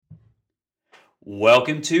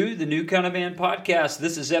Welcome to the New Kind of Man podcast.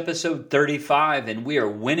 This is episode 35, and we are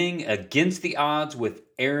winning against the odds with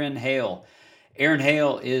Aaron Hale. Aaron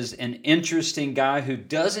Hale is an interesting guy who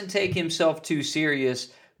doesn't take himself too serious,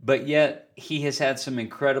 but yet he has had some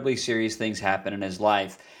incredibly serious things happen in his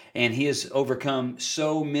life, and he has overcome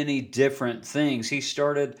so many different things. He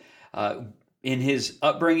started in his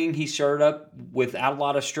upbringing, he started up without a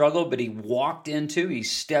lot of struggle, but he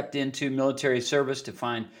stepped into military service to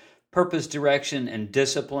find purpose, direction, and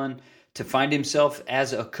discipline, to find himself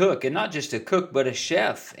as a cook, and not just a cook, but a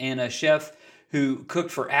chef, and a chef who cooked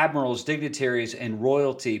for admirals, dignitaries, and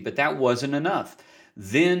royalty. But that wasn't enough.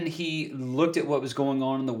 Then he looked at what was going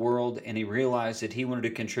on in the world, and he realized that he wanted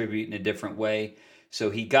to contribute in a different way. So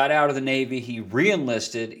he got out of the Navy. He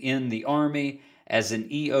re-enlisted in the Army as an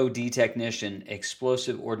EOD technician,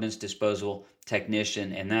 explosive ordnance disposal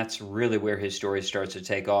technician, and that's really where his story starts to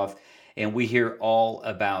take off. And we hear all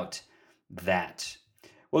about that.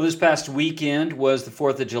 Well, this past weekend was the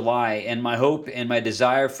 4th of July, and my hope and my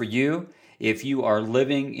desire for you, if you are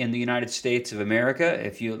living in the United States of America,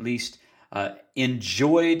 if you at least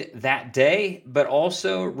enjoyed that day, but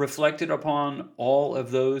also reflected upon all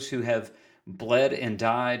of those who have bled and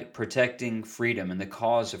died protecting freedom and the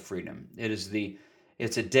cause of freedom.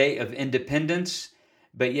 It's a day of independence,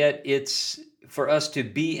 but yet it's for us to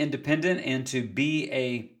be independent and to be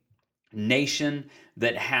a nation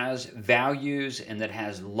that has values and that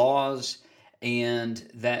has laws and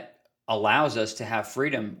that allows us to have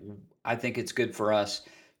freedom. I think it's good for us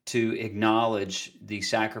to acknowledge the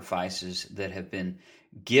sacrifices that have been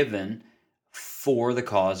given for the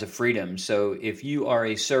cause of freedom. So if you are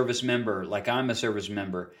a service member, like I'm a service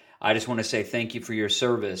member, I just want to say thank you for your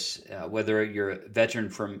service, whether you're a veteran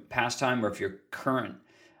from past time or if you're current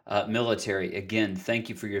military. Again, thank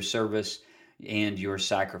you for your service and your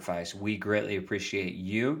sacrifice. We greatly appreciate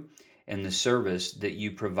you and the service that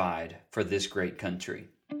you provide for this great country.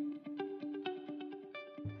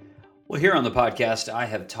 Well, here on the podcast, I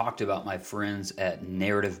have talked about my friends at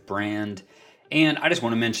Narrative Brand, and I just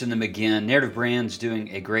want to mention them again. Narrative Brand's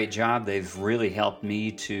doing a great job. They've really helped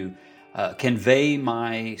me to convey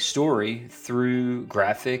my story through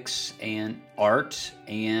graphics and art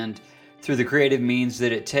and through the creative means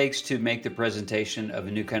that it takes to make the presentation of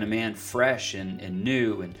A New Kind of Man fresh and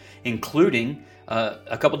new, and including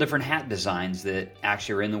a couple different hat designs that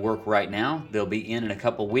actually are in the work right now. They'll be in a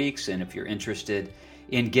couple weeks, and if you're interested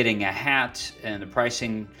in getting a hat and the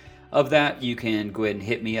pricing of that, you can go ahead and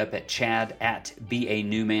hit me up at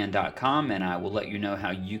chad@beanewman.com, and I will let you know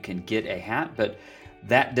how you can get a hat. But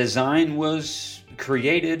that design was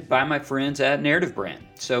created by my friends at Narrative Brand.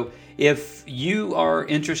 So if you are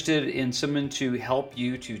interested in someone to help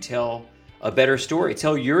you to tell a better story,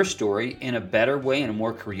 tell your story in a better way, in a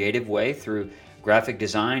more creative way through graphic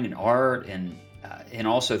design and art and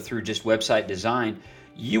also through just website design,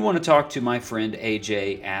 you want to talk to my friend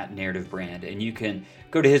AJ at Narrative Brand. And you can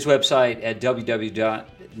go to his website at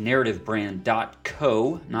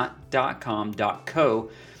www.narrativebrand.co, not .com, .co,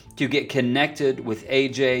 to get connected with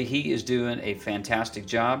AJ. He is doing a fantastic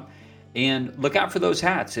job. And look out for those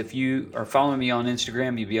hats. If you are following me on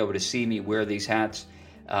Instagram, you'll be able to see me wear these hats.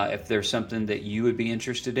 If there's something that you would be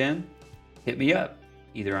interested in, hit me up,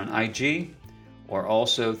 either on IG or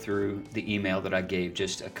also through the email that I gave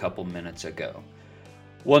just a couple minutes ago.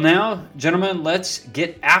 Well, now, gentlemen, let's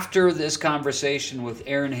get after this conversation with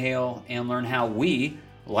Aaron Hale and learn how we,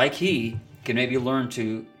 like he, can maybe learn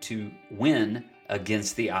to win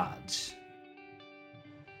against the odds.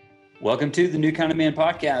 Welcome to the New Kind of Man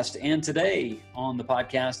podcast, and today on the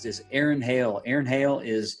podcast is Aaron Hale. Aaron Hale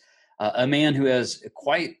is a man who has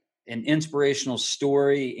quite an inspirational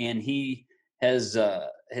story, and he has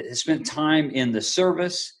spent time in the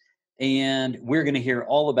service, and we're going to hear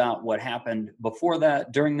all about what happened before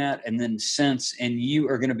that, during that, and then since, and you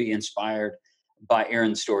are going to be inspired by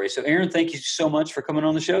Aaron's story. So Aaron, thank you so much for coming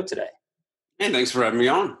on the show today. Hey, thanks for having me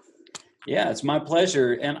on. Yeah, it's my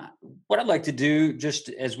pleasure. And what I'd like to do, just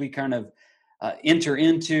as we kind of enter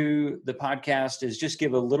into the podcast, is just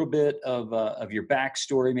give a little bit of your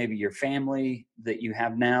backstory, maybe your family that you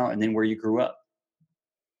have now, and then where you grew up.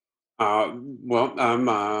 Well, I'm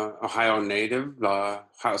a Ohio native,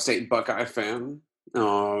 Ohio State Buckeye fan.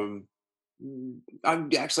 I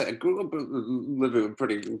grew up living a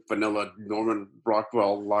pretty vanilla Norman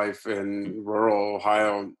Rockwell life in rural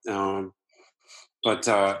Ohio. But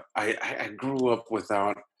I grew up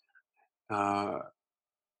without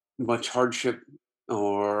much hardship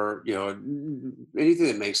or anything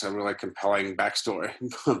that makes a really compelling backstory.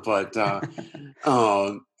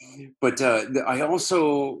 but I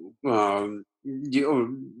also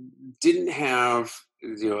didn't have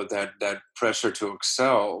that pressure to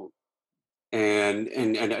excel, and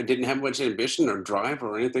I didn't have much ambition or drive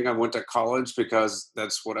or anything. I went to college because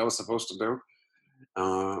that's what I was supposed to do.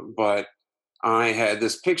 But I had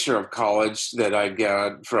this picture of college that I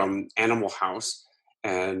got from Animal House,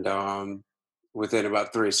 and within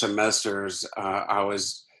about 3 semesters,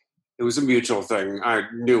 it was a mutual thing. I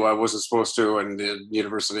knew I wasn't supposed to, and the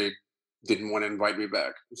university didn't want to invite me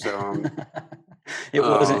back. So It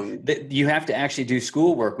wasn't um, that you have to actually do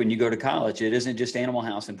schoolwork when you go to college. It isn't just Animal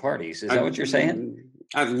House and parties. Is I, that what you're saying?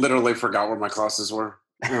 I literally forgot what my classes were.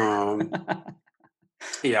 Um,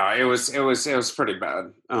 yeah, it was pretty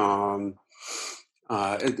bad.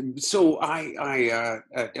 So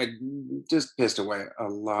I just pissed away a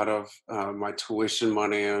lot of my tuition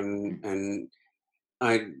money, and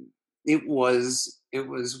I it was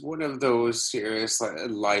one of those serious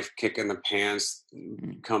life kick in the pants,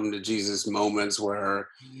 come to Jesus moments where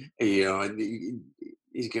you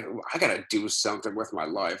go, I got to do something with my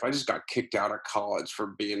life. I just got kicked out of college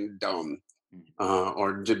for being dumb,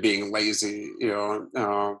 or just being lazy,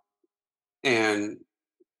 and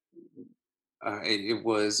it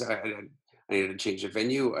was I needed to change the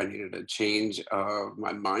venue. I needed to change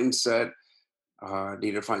my mindset. I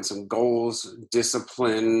needed to find some goals,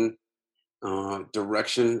 discipline,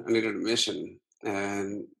 direction. I needed a mission,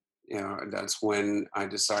 and that's when I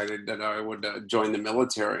decided that I would join the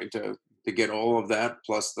military to get all of that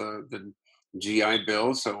plus the GI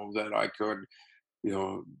Bill, so that I could you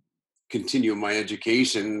know continue my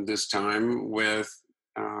education this time with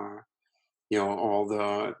uh, all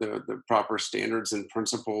the proper standards and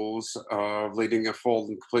principles of leading a full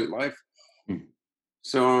and complete life. Mm.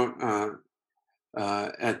 So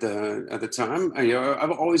at the time,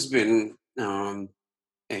 I've always been a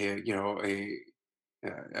you know a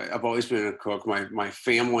I've always been a cook. My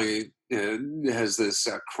family has this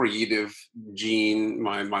creative gene.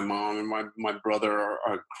 My mom and my brother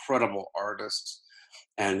are incredible artists,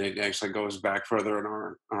 and it actually goes back further in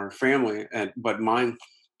our family. But my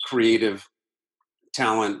creative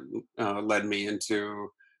talent led me into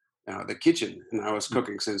the kitchen, and I was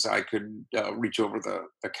cooking since I could reach over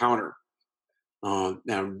the counter.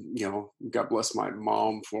 Now, God bless my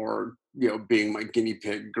mom for being my guinea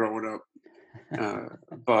pig growing up.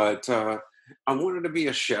 But I wanted to be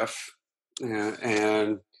a chef,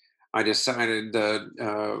 and I decided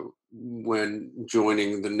that when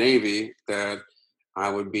joining the Navy that I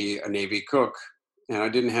would be a Navy cook, and I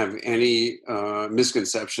didn't have any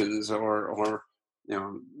misconceptions or you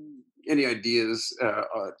know any ideas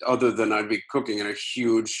other than I'd be cooking in a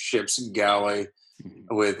huge ship's galley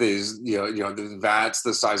with these the vats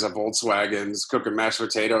the size of Volkswagens, cooking mashed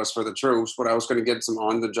potatoes for the troops. But I was going to get some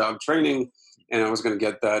on the job training, and I was going to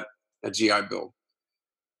get that a GI Bill.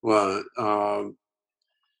 Well,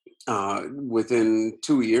 within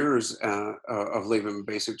 2 years of leaving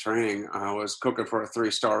basic training, I was cooking for a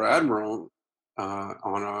 3-star admiral on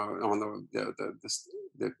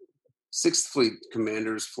the Sixth Fleet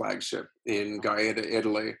Commander's flagship in Gaeta,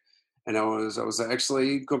 Italy. And I was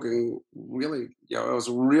actually cooking really, it was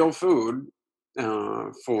real food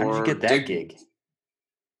How did you for get that gig?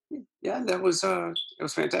 Yeah, that was it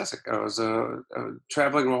was fantastic. I was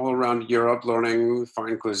traveling all around Europe, learning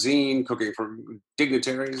fine cuisine, cooking for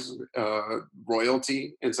dignitaries,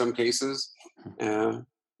 royalty in some cases, uh,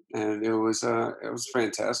 and it was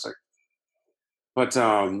fantastic. But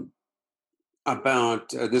about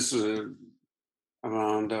this was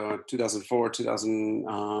around 2004,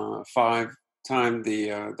 2005 time.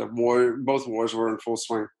 The war, both wars were in full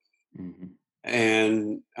swing, Mhm.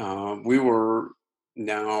 and we were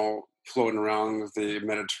now floating around the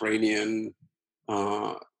Mediterranean,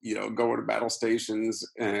 going to battle stations.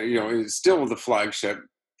 It's still the flagship,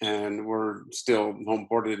 and we're still home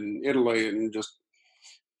ported in Italy, and just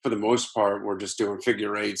for the most part, we're just doing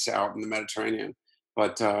figure eights out in the Mediterranean.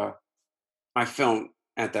 But I felt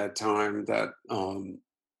at that time that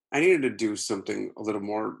I needed to do something a little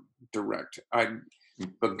more direct. I'd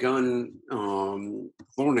begun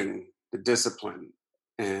learning the discipline,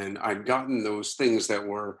 and I'd gotten those things that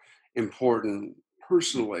were important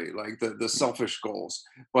personally, like the selfish goals.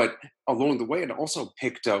 But along the way, it also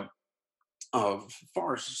picked up a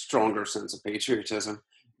far stronger sense of patriotism,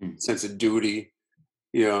 Mhm. sense of duty,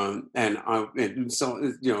 and so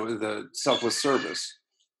the selfless service,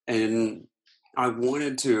 and I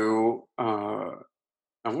wanted to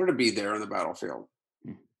be there on the battlefield.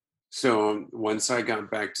 So once I got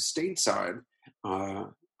back to stateside, uh,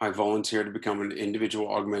 I volunteered to become an individual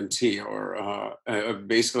augmentee, or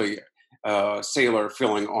basically a sailor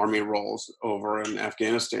filling army roles over in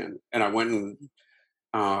Afghanistan. And I went and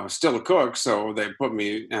still a cook, so they put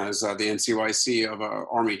me as the NCYC of a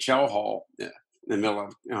Army Chow Hall in the middle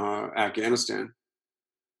of Afghanistan.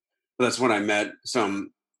 That's when I met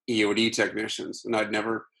some EOD technicians, and I'd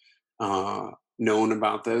never known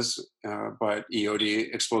about this, but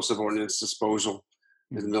EOD, Explosive Ordnance Disposal,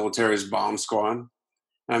 is the military's bomb squad. And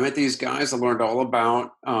I met these guys. I learned all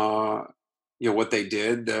about what they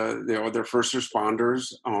did. They're first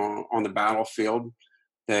responders on the battlefield.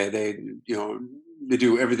 They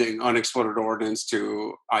do everything, unexploded ordnance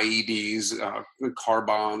to IEDs, car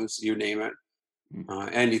bombs, you name it.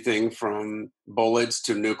 Anything from bullets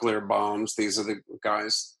to nuclear bombs. These are the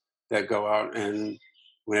guys that go out, and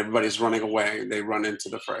when everybody's running away, they run into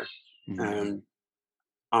the fray. And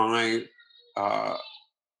I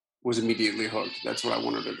was immediately hooked. That's what I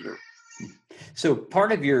wanted to do. So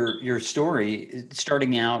part of your story,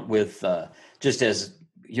 starting out with just as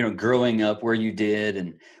growing up where you did,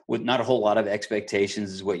 and with not a whole lot of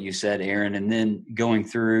expectations, is what you said, Aaron, and then going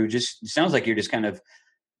through, just sounds like you're just kind of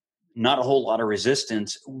not a whole lot of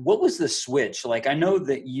resistance. What was the switch? Like, I know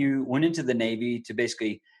that you went into the Navy to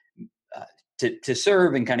basically to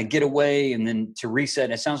serve and kind of get away, and then to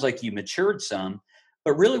reset. It sounds like you matured some,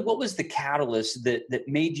 but really, what was the catalyst that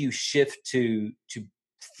made you shift to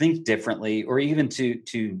think differently, or even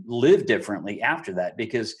to live differently after that?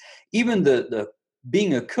 Because even the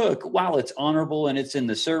being a cook, while it's honorable and it's in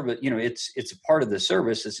the service, it's a part of the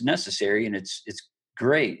service. It's necessary and it's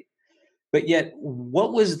great. But yet,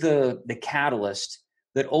 what was the catalyst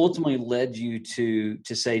that ultimately led you to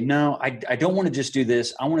say, no, I don't want to just do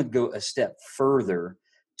this. I want to go a step further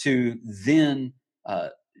to then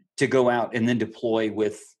to go out and then deploy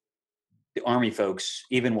with the Army folks,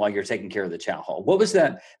 even while you're taking care of the Chow Hall? What was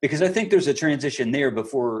that? Because I think there's a transition there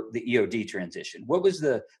before the EOD transition. What was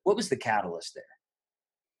the catalyst there?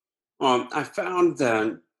 I found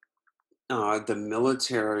that the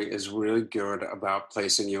military is really good about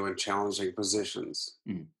placing you in challenging positions.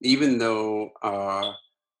 Even though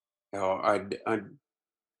I'd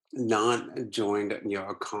not joined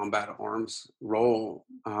a combat arms role,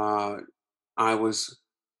 I was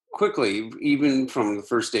quickly, even from the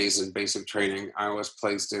first days in basic training, I was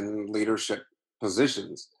placed in leadership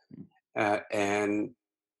positions, and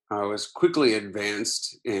I was quickly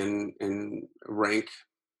advanced in rank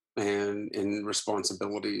and in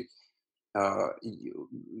responsibility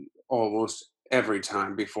almost every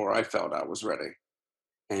time before I felt I was ready.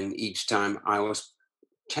 And each time I was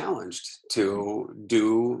challenged to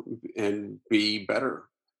do and be better.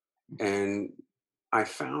 And I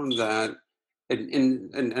found that,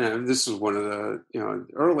 and this is one of the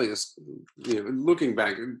earliest, looking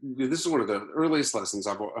back, this is one of the earliest lessons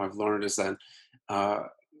I've learned, is that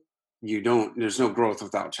there's no growth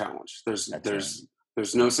without challenge.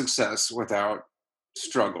 There's no success without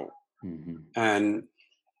struggle. And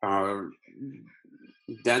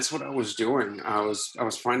that's what I was doing. I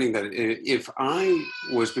was finding that if I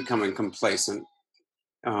was becoming complacent,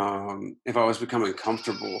 if I was becoming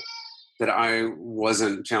comfortable, that I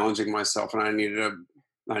wasn't challenging myself, and I needed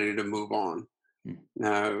to move on.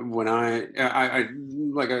 When I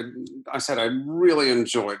said, I really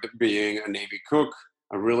enjoyed being a Navy cook.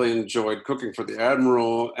 I really enjoyed cooking for the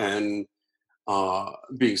Admiral, and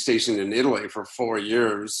being stationed in Italy for 4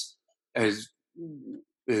 years is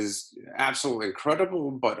absolutely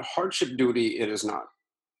incredible, but hardship duty, it is not.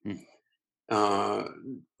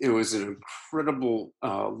 It was an incredible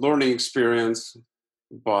learning experience,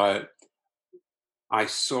 but I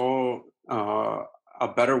saw a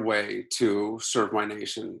better way to serve my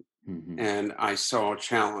nation, and I saw a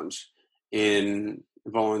challenge in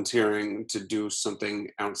volunteering to do something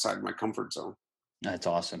outside my comfort zone. That's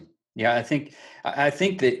awesome. Yeah, I think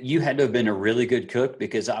that you had to have been a really good cook,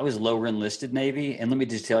 because I was lower enlisted Navy, and let me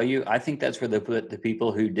just tell you, I think that's where they put the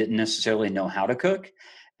people who didn't necessarily know how to cook,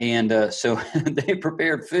 and so they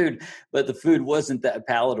prepared food, but the food wasn't that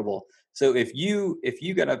palatable. So if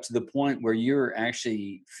you got up to the point where you're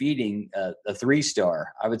actually feeding a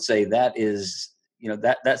 3-star, I would say that is,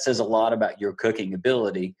 that says a lot about your cooking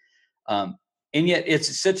ability. And yet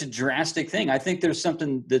it's such a drastic thing. I think there's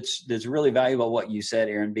something that's really valuable about what you said,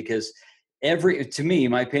 Aaron, because to me,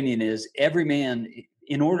 my opinion is, every man,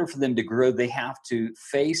 in order for them to grow, they have to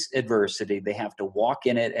face adversity. They have to walk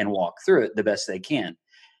in it and walk through it the best they can.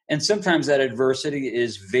 And sometimes that adversity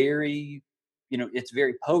is very, it's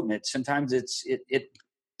very potent. Sometimes it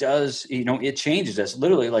does, it changes us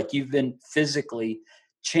literally, like you've been physically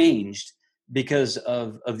changed because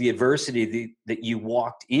of the adversity that you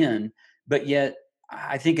walked in. But yet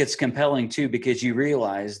I think it's compelling too, because you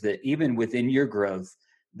realize that even within your growth,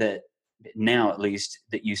 that now at least,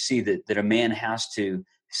 that you see that a man has to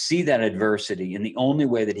see that adversity, and the only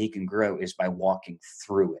way that he can grow is by walking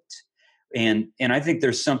through it. And I think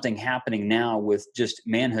there's something happening now with just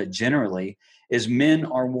manhood generally, is men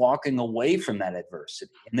are walking away from that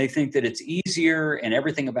adversity, and they think that it's easier, and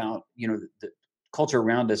everything about, the culture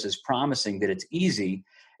around us is promising that it's easy,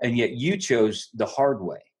 and yet you chose the hard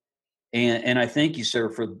way. And I thank you, sir,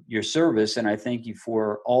 for your service, and I thank you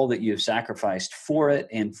for all that you've sacrificed for it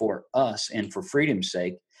and for us and for freedom's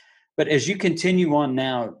sake. But as you continue on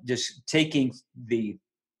now, just taking the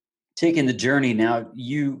journey now,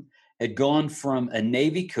 you had gone from a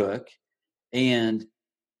Navy cook, and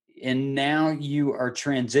now you are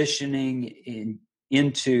transitioning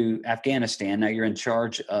into Afghanistan. Now you're in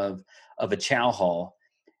charge of a chow hall.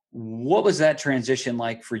 What was that transition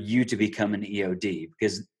like for you to become an EOD?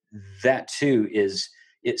 Because that too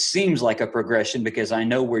it seems like a progression, because I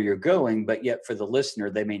know where you're going, but yet for the listener,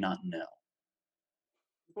 they may not know.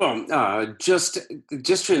 Well, just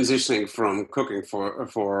transitioning from cooking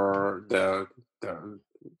for the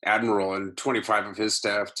admiral and 25 of his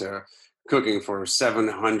staff to cooking for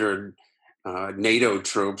 700 NATO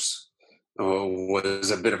troops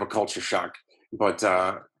was a bit of a culture shock. But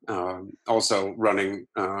also running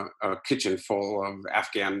a kitchen full of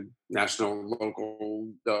Afghan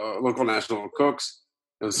local national cooks,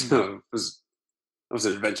 it was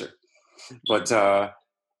an adventure. But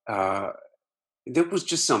there was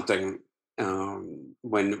just something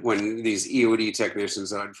when these EOD technicians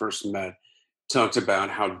that I'd first met talked about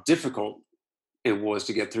how difficult it was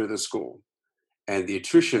to get through the school, and the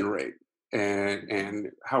attrition rate, and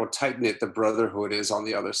how tight-knit the brotherhood is on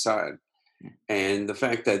the other side, and the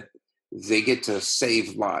fact that they get to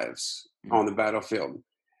save lives on the battlefield.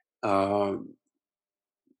 And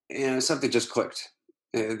something just clicked.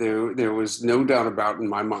 There was no doubt about it in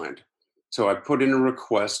my mind. So I put in a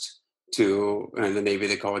request to, in the Navy,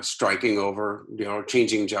 they call it striking over,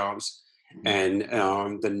 changing jobs. And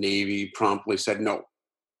the Navy promptly said no.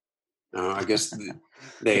 I guess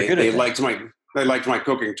they liked my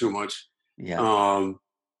cooking too much. Yeah.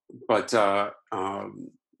 But I'd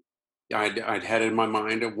had in my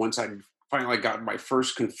mind that once I'd finally got my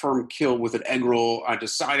first confirmed kill with an egg roll, I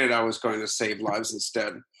decided I was going to save lives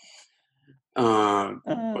instead. But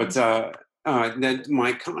then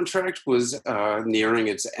my contract was nearing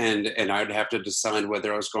its end, and I'd have to decide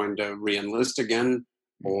whether I was going to re-enlist again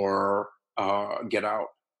or get out.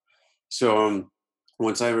 So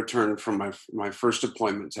once I returned from my first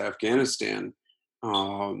deployment to Afghanistan,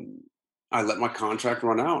 I let my contract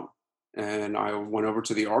run out, and I went over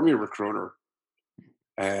to the Army recruiter,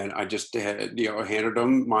 and I just handed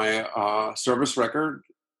them my service record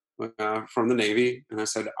from the Navy, and I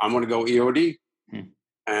said, I'm going to go EOD.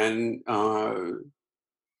 And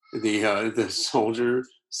the soldier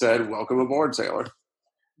said, "Welcome aboard, sailor."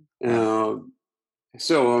 I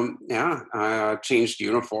changed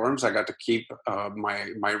uniforms. I got to keep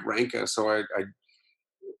my rank, so I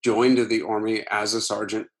joined the Army as a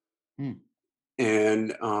sergeant,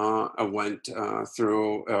 and I went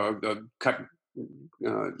through an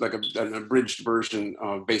abridged version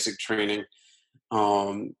of basic training,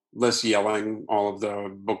 less yelling, all of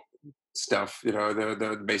the book stuff,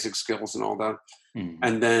 the basic skills and all that.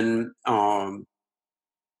 And then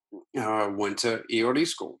went to EOD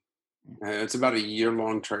school. It's about a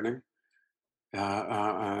year-long training,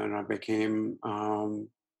 and I became an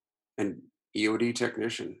EOD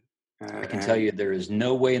technician. I can tell you there is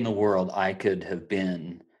no way in the world I could have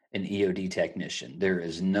been an EOD technician. There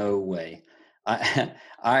is no way.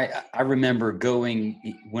 I remember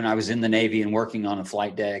going when I was in the Navy and working on a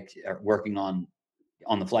flight deck, working on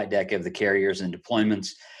the flight deck of the carriers and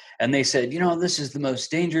deployments. And they said, this is the most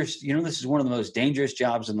dangerous, this is one of the most dangerous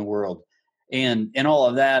jobs in the world. And all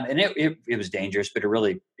of that. And it was dangerous, but it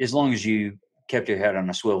really, as long as you kept your head on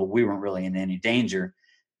a swivel, we weren't really in any danger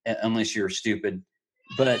unless you were stupid.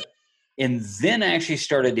 And then I actually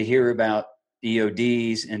started to hear about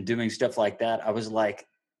EODs and doing stuff like that. I was like,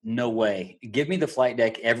 no way. Give me the flight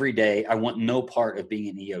deck every day. I want no part of being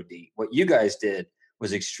an EOD. What you guys did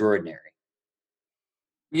was extraordinary.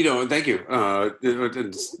 Thank you.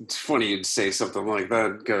 It's funny you'd say something like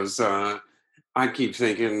that, because I keep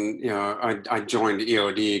thinking, I joined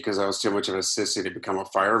EOD because I was too much of a sissy to become a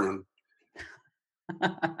fireman.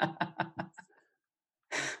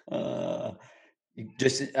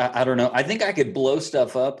 I don't know. I think I could blow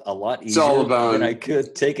stuff up a lot easier than I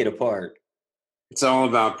could take it apart. It's all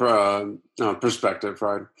about perspective,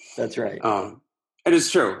 right? That's right. It is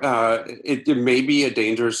true. It may be a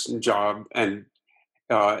dangerous job, and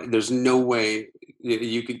there's no way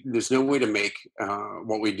there's no way to make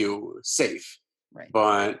what we do safe. Right.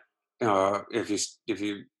 But if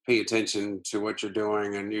you pay attention to what you're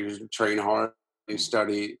doing and you train hard, you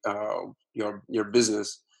study your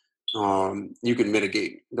business, you can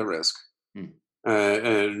mitigate the risk. Mm.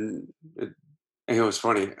 And it was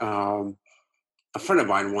funny. A friend of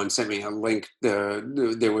mine once sent me a link.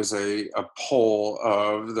 There was a poll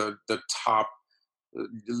of the top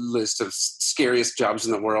list of scariest jobs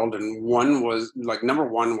in the world, and one was like number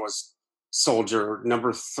one was soldier,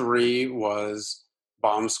 number three was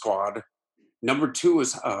bomb squad, number two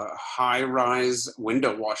was a high rise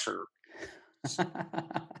window washer.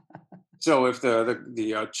 So if the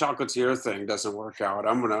chocolatier thing doesn't work out,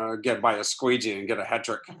 I'm gonna get by a squeegee and get a hat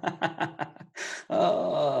trick.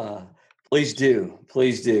 Please do,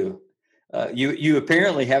 please do. You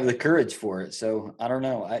apparently have the courage for it, so I don't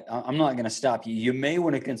know. I'm not going to stop you. You may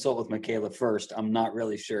want to consult with Michaela first. I'm not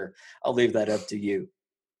really sure. I'll leave that up to you.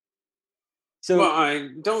 Well, So, I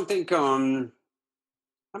don't think I'm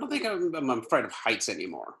afraid of heights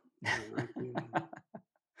anymore.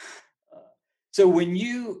 so when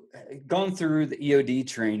you gone through the EOD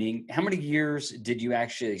training, how many years did you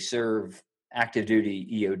actually serve active duty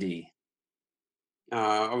EOD?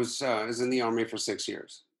 I was in the Army for 6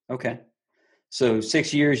 years. Okay. So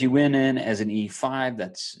 6 years you went in as an E5.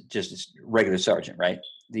 That's just a regular sergeant, right?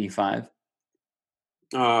 The E5.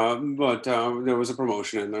 But there was a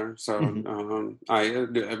promotion in there. So when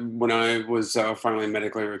I was finally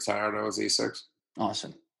medically retired, I was E6.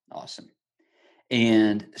 Awesome.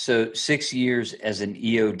 And so 6 years as an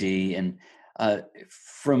EOD, and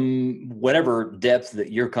from whatever depth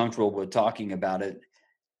that you're comfortable with talking about it,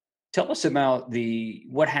 tell us about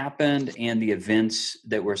what happened and the events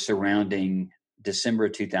that were surrounding December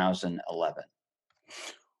 2011.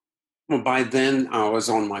 Well, by then I was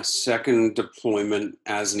on my second deployment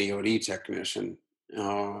as an EOD technician.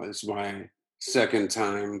 It's my second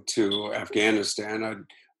time to Afghanistan.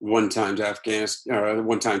 One time to Afghanistan,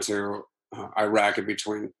 one time to Iraq in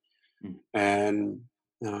between, and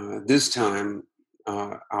this time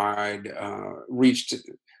I'd reached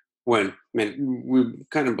when we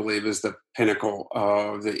kind of believe is the pinnacle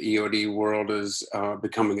of the EOD world is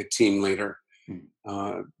becoming a team leader.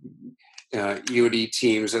 EOD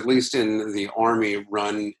teams, at least in the Army,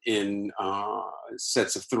 run in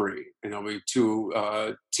sets of three. We two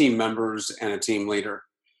team members and a team leader.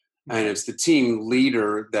 And it's the team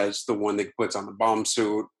leader that's the one that puts on the bomb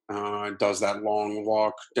suit, does that long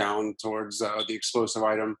walk down towards the explosive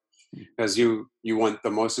item, because you want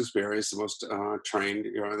the most experienced, the most trained,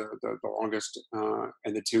 the longest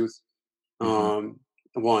in the tooth,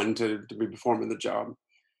 one to be performing the job.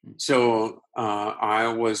 So I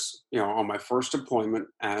was, on my first deployment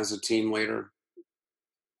as a team leader,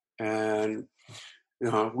 and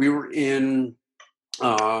we were in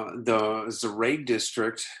the Zaray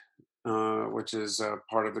district, which is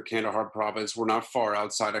part of the Kandahar province. We're not far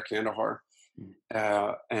outside of Kandahar,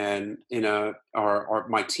 and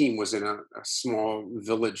my team was in a small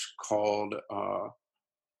village called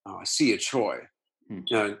Sia Choi.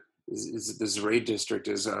 The Zaray district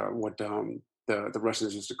is what the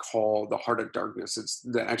Russians used to call the heart of darkness. It's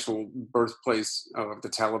the actual birthplace of the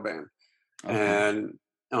Taliban. Okay. And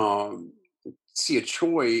Sia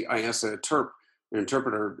Choi, I asked an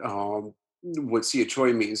interpreter what Sia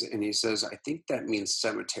Choi means, and he says, I think that means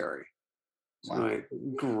cemetery. Wow. So like,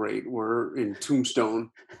 great, we're in Tombstone.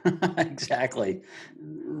 Exactly.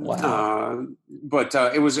 Wow. But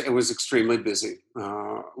it was extremely busy.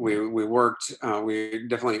 We worked. We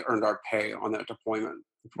definitely earned our pay on that deployment.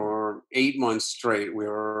 For 8 months straight, we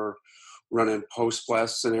were running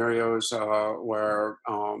post-blast scenarios where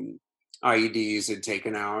IEDs had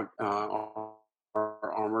taken out our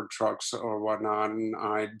armored trucks or whatnot, and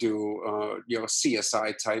I do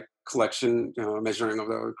CSI type collection, measuring of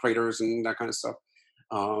the craters and that kind of stuff,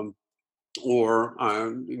 or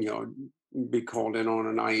be called in on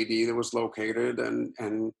an IED that was located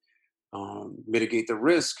and mitigate the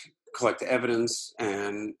risk, collect the evidence,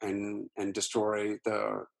 and destroy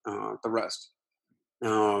the rest.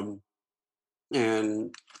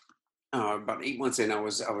 About 8 months in, I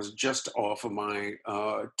was just off of my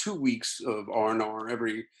 2 weeks of R&R.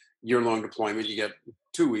 Every year-long deployment, you get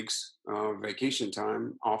 2 weeks vacation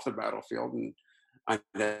time off the battlefield, and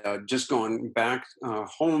I'd just gone back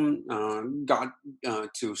home. Got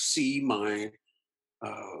to see my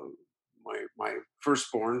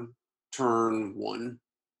firstborn turn 1.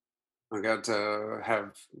 I got to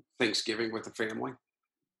have Thanksgiving with the family.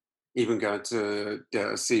 Even got to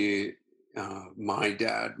see my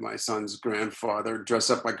dad, my son's grandfather, dress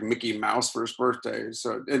up like Mickey Mouse for his birthday.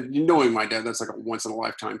 So, and knowing my dad, that's like a once in a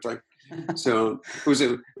lifetime thing. So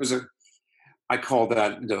it was I call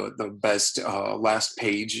that the best last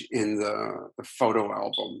page in the photo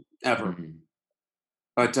album ever. Mm-hmm.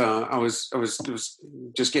 But I was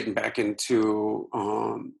just getting back into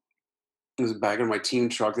it was back in my team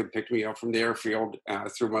truck that picked me up from the airfield,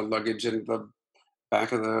 threw my luggage in the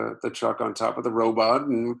back of the truck on top of the robot,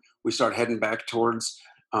 and we start heading back towards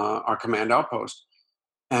our command outpost.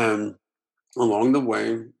 And along the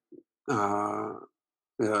way, uh,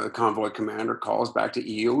 the convoy commander calls back to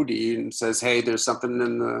EOD and says, "Hey, there's something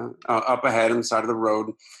in the up ahead on the side of the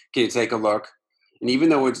road. Can you take a look?" And even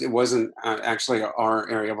though it wasn't actually our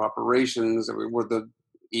area of operations, we were the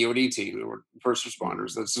EOD team, we were first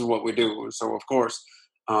responders. This is what we do. So of course,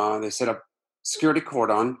 they set up security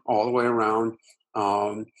cordon all the way around.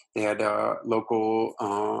 They had local,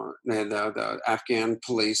 they had the Afghan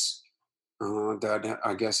police that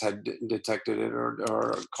I guess had detected it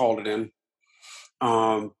or called it in.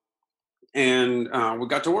 And we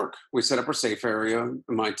got to work. We set up our safe area.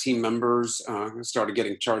 My team members started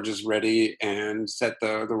getting charges ready and set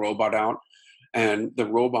the robot out. And the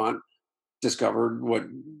robot discovered what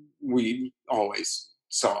we always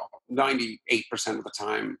saw. 98% of the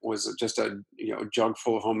time was just a jug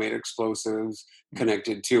full of homemade explosives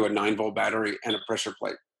connected to a 9-volt battery and a pressure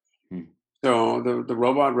plate. Hmm. So the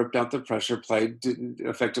robot ripped out the pressure plate,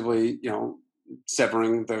 effectively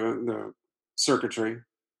severing the circuitry.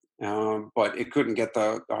 But it couldn't get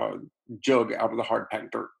the jug out of the hard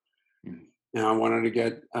packed dirt. Mm. Now I wanted to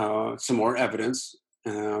get some more evidence.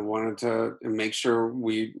 I wanted to make sure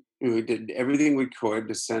we did everything we could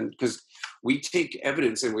to send, because we take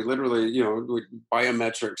evidence and we literally, we,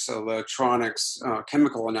 biometrics, electronics,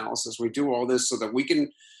 chemical analysis. We do all this so that we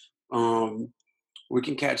can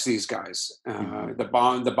catch these guys, the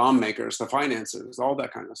bomb makers, the financiers, all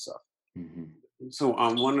that kind of stuff. Mm-hmm. So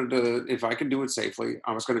I wanted to, if I could do it safely,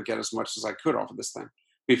 I was going to get as much as I could off of this thing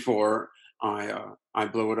before I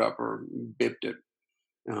blew it up or bipped it,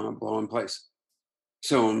 blow in place.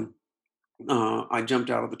 So I jumped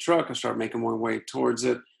out of the truck. I started making my way towards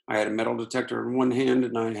it. I had a metal detector in one hand,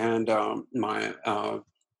 and I had my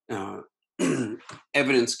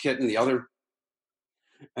evidence kit in the other,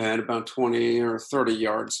 at about 20 or 30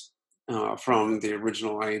 yards from the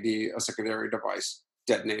original IED, a secondary device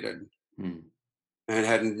detonated. Mm. And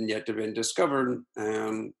hadn't yet been discovered.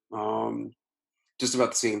 And just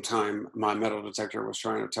about the same time, my metal detector was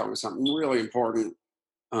trying to tell me something really important.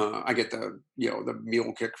 I get the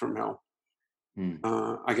mule kick from hell. Mm.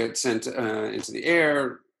 I get sent into the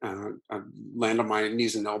air. I land on my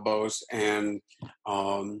knees and elbows, and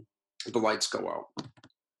the lights go out.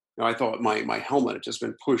 Now, I thought my helmet had just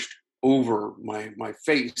been pushed over my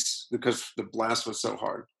face because the blast was so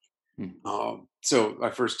hard. So I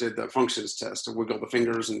first did the functions test to wiggle the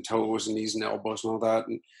fingers and toes and knees and elbows and all that,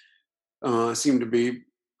 and seemed to be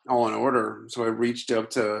all in order. So I reached up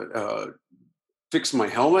to fix my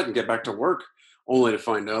helmet and get back to work, only to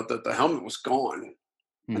find out that the helmet was gone.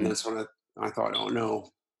 And that's when I thought, oh no,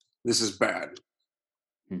 this is bad.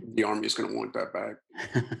 The Army is going to want that back.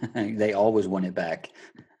 They always want it back.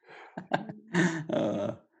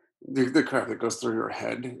 The crap that goes through your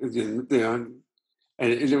head.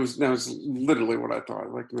 And that was literally what I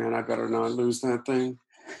thought. Like, man, I better not lose that thing.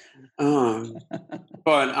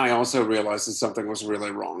 But I also realized that something was really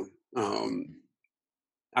wrong.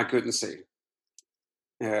 I couldn't see,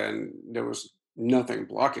 and there was nothing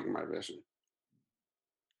blocking my vision.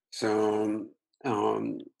 So,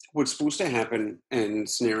 what's supposed to happen in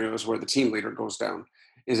scenarios where the team leader goes down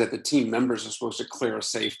is that the team members are supposed to clear a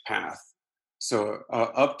safe path. So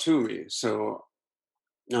up to me. So.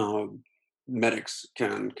 Medics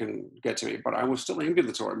can get to me, but I was still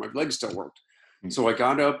ambulatory. My legs still worked. So I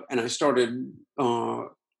got up and I started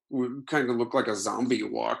kind of look like a zombie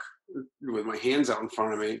walk with my hands out in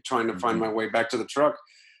front of me, trying to find my way back to the truck.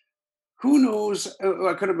 Who knows?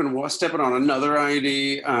 I could have been stepping on another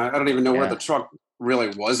IED. I don't even know where the truck really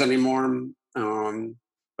was anymore.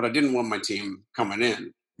 But I didn't want my team coming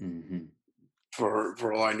in. Mm-hmm.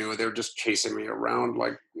 For all I knew, they were just chasing me around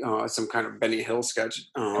like some kind of Benny Hill sketch.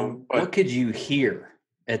 What could you hear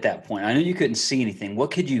at that point? I know you couldn't see anything.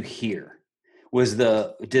 What could you hear?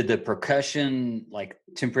 Did the percussion like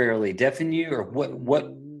temporarily deafen you, or what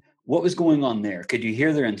was going on there? Could you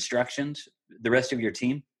hear their instructions, the rest of your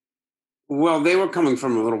team? Well, they were coming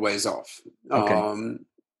from a little ways off. Okay.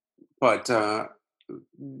 But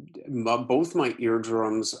both my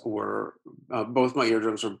eardrums were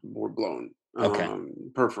blown. Okay.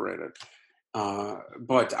 Perforated.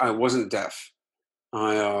 But I wasn't deaf.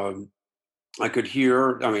 I could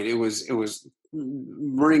hear. I mean, it was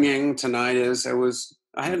ringing tinnitus.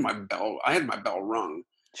 I had my bell rung.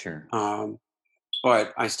 Sure.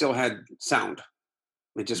 but I still had sound.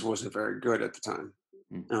 It just wasn't very good at the time.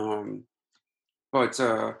 Um, but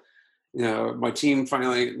my team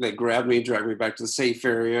finally they grabbed me, dragged me back to the safe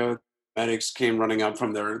area. Medics came running up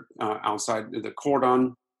from their outside the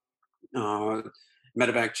cordon. Uh,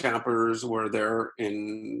 Medevac choppers were there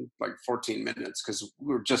in like 14 minutes because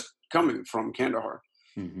we were just coming from Kandahar.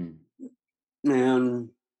 Mm-hmm. And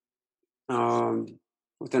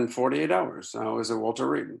within 48 hours, I was at Walter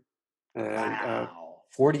Reed. And Wow.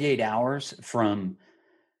 48 hours from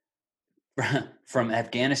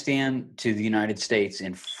Afghanistan to the United States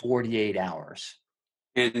in 48 hours.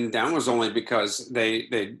 and that was only because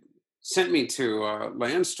they sent me to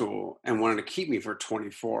Landstuhl and wanted to keep me for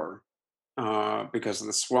 24 because of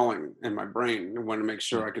the swelling in my brain. They wanted to make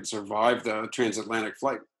sure I could survive the transatlantic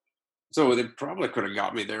flight. So they probably could have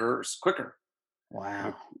got me there quicker.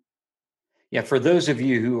 Wow. Yeah, for those of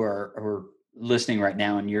you who are listening right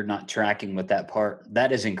now and you're not tracking with that part,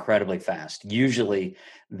 that is incredibly fast. Usually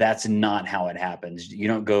that's not how it happens. You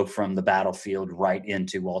don't go from the battlefield right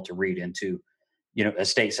into Walter Reed into, a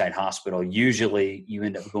stateside hospital. Usually you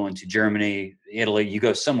end up going to Germany, Italy, you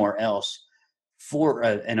go somewhere else for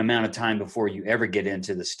an amount of time before you ever get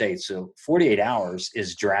into the States. So 48 hours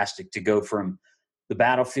is drastic to go from the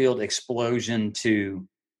battlefield explosion to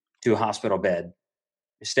a hospital bed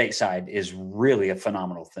stateside is really a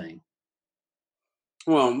phenomenal thing.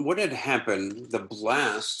 Well, what had happened, the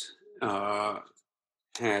blast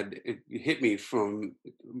had it hit me from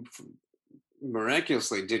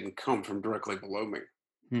miraculously didn't come from directly below me.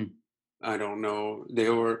 I don't know. They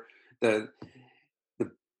were the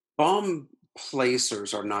bomb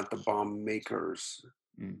placers are not the bomb makers.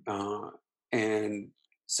 And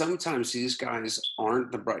sometimes these guys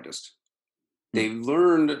aren't the brightest. They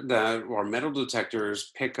learned that our metal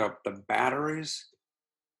detectors pick up the batteries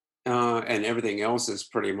and everything else is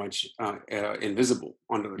pretty much invisible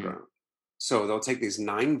under the ground. So they'll take these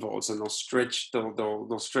 9 volts and they'll stretch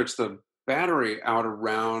the battery out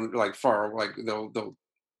around like far, like they'll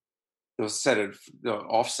set it, they'll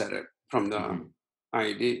offset it from the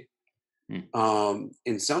IED.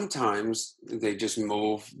 And sometimes they just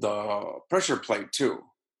move the pressure plate too,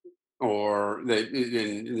 or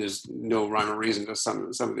there's no rhyme or reason to some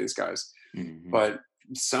of these guys. But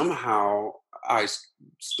somehow I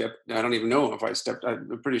don't even know if I stepped,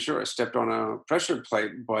 I'm pretty sure I stepped on a pressure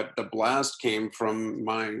plate, but the blast came from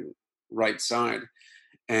my right side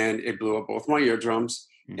and it blew up both my eardrums.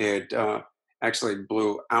 It actually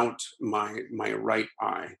blew out my right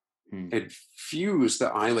eye. It fused the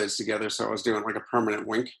eyelids together, so I was doing like a permanent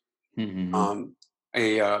wink.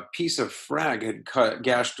 A piece of frag had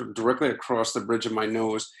gashed directly across the bridge of my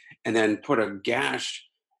nose and then put a gash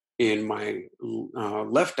in my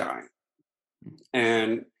left eye.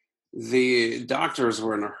 And the doctors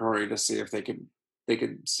were in a hurry to see if they could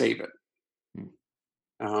save it.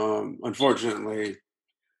 Unfortunately,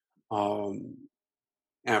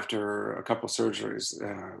 after a couple surgeries,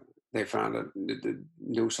 they found that the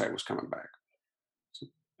new sight was coming back.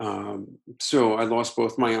 So I lost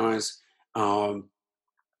both my eyes.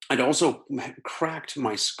 I'd also cracked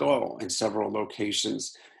my skull in several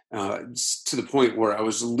locations to the point where I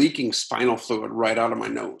was leaking spinal fluid right out of my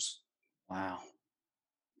nose. Wow.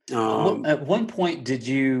 At one point, did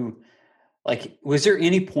you, was there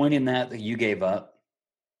any point in that you gave up?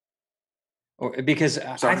 Or because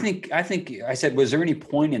I think I said, was there any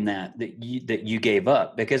point in that you gave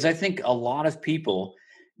up? Because I think a lot of people,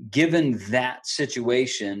 given that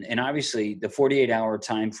situation, and obviously the 48-hour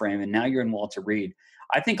time frame, and now you're in Walter Reed,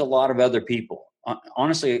 I think a lot of other people,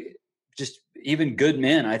 honestly, just even good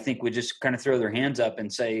men, I think would just kind of throw their hands up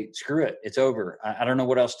and say, screw it, it's over. I don't know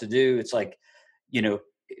what else to do. It's like,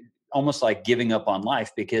 almost like giving up on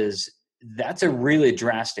life, because that's a really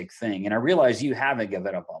drastic thing. And I realize you haven't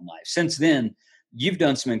given up on life. Since then, you've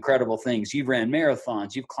done some incredible things. You've ran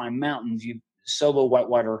marathons, you've climbed mountains, you've solo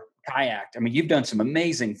whitewater kayaked. I mean, you've done some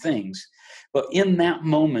amazing things. But in that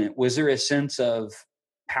moment, was there a sense of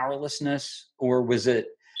powerlessness, or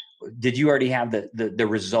did you already have the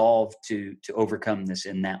resolve to overcome this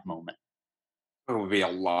in that moment? It would be a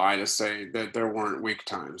lie to say that there weren't weak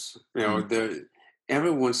times.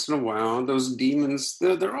 Every once in a while, those demons,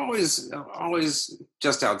 they're always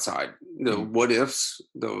just outside. The what ifs,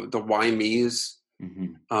 the why me's,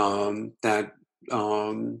 that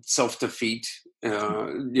self-defeat,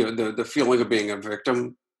 the feeling of being a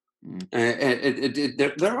victim.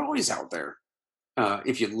 They're always out there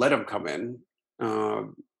if you let them come in.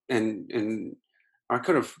 And I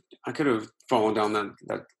could have fallen down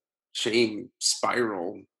that shame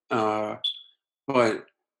spiral, but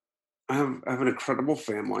I have an incredible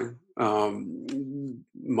family.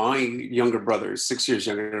 My younger brother is 6 years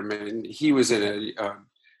younger than me, and he was in a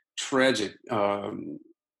tragic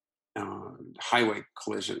highway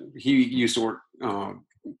collision. He used to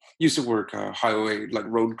work highway, like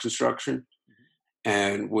road construction,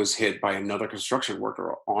 and was hit by another construction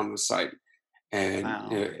worker on the site, and Wow.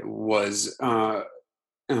 was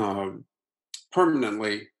um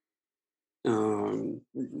permanently um,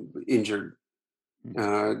 injured.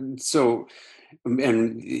 Mm. So,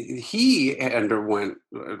 and he underwent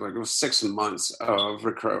like it was 6 months of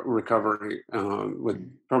recovery with Mm.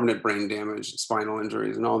 permanent brain damage, spinal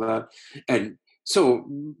injuries, and all that. And so,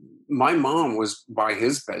 my mom was by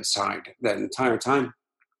his bedside that entire time,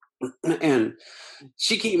 and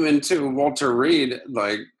she came into Walter Reed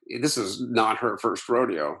like this is not her first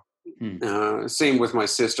rodeo. Mm. Same with my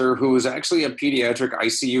sister, who was actually a pediatric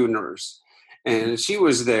ICU nurse, Mm. and she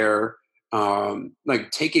was there,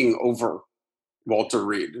 like taking over Walter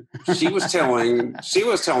Reed. She was telling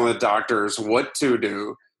the doctors what to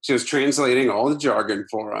do. She was translating all the jargon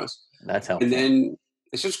for us, That's and helpful. then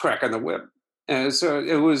she was cracking the whip. And so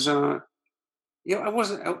it was, I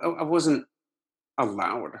wasn't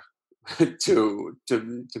allowed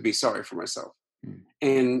to be sorry for myself, Mm.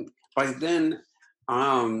 and by then,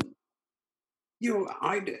 um,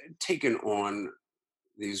 I'd taken on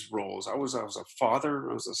these roles. I was a father.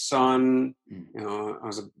 I was a son. Mm. I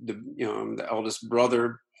was I'm the eldest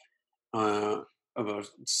brother of a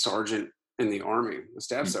sergeant in the army, a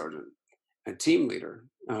staff Mm. sergeant, a team leader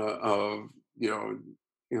of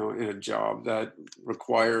in a job that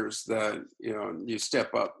requires that you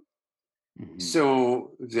step up. Mhm.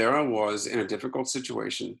 So there I was in a difficult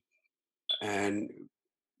situation, and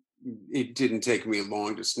it didn't take me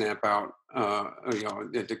long to snap out,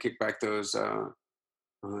 to kick back those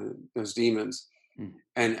demons. Mm.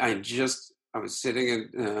 And I was sitting in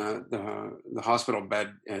the hospital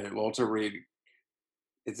bed at Walter Reed,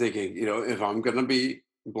 thinking, if I'm going to be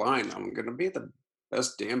blind, I'm going to be the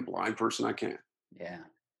best damn blind person I can. Yeah.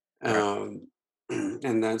 Right.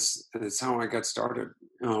 And that's how I got started.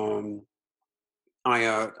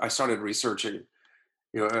 I started researching.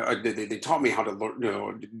 They taught me how to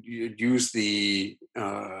learn, use the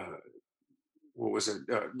what was it,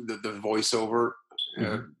 the voiceover uh,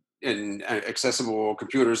 Mhm. in accessible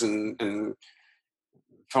computers and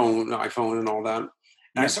iPhone, and all that. And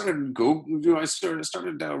Yeah. I started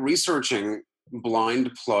researching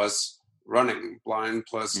blind plus running, blind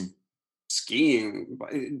plus Mm. skiing.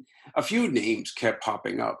 A few names kept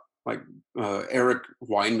popping up, like Eric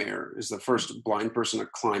Weinmeier is the first blind person to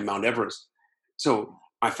climb Mount Everest. So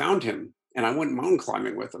I found him and I went mountain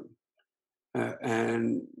climbing with him.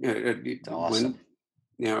 And It's when awesome.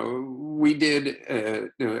 we did,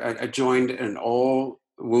 I joined an all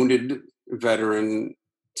wounded veteran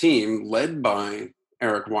team led by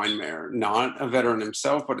Eric Weinmeier, not a veteran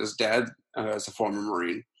himself, but his dad is a former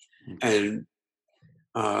Marine. Mm. And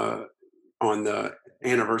uh, on the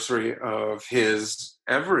anniversary of his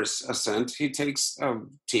Everest ascent, he takes a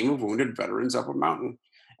team of wounded veterans up a mountain.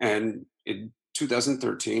 And in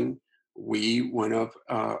 2013, we went up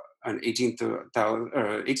an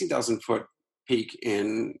 18,000 foot peak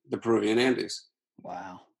in the Peruvian Andes.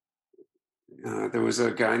 Wow. There was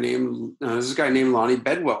a guy named Lonnie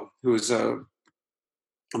Bedwell, who was a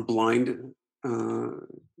blind uh,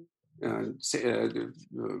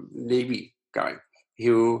 Navy guy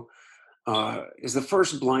who is the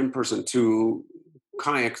first blind person to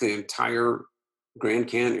kayak the entire Grand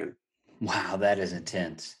Canyon. Wow, that is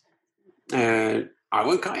intense. And I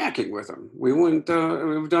went kayaking with him.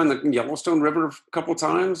 We've done the Yellowstone River a couple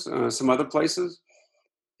times, some other places.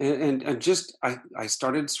 And just, I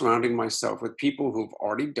started surrounding myself with people who've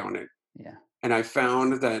already done it. Yeah. And I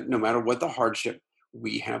found that no matter what the hardship,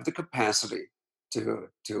 we have the capacity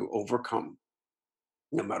to overcome.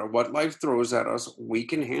 No matter what life throws at us, we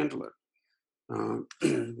can handle it.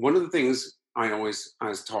 One of the things I always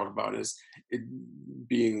talk about is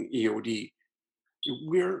being EOD.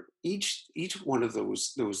 We're each one of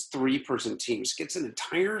those 3-person teams gets an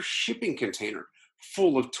entire shipping container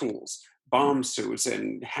full of tools, Mm. bomb suits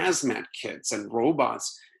and hazmat kits and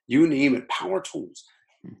robots, you name it, power tools.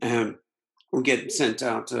 Mm. And we get sent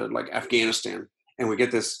out to like Afghanistan, and we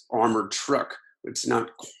get this armored truck. It's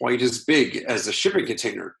not quite as big as a shipping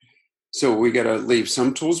container, so we got to leave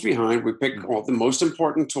some tools behind. We pick Mm. all the most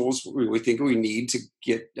important tools we think we need to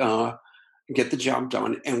get the job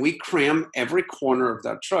done, and we cram every corner of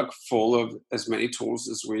that truck full of as many tools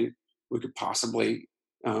as we could possibly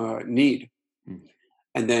need. Mm.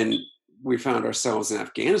 And then we found ourselves in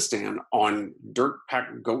Afghanistan on dirt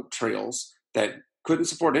packed goat trails that couldn't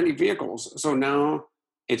support any vehicles. So now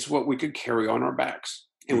It's what we could carry on our backs.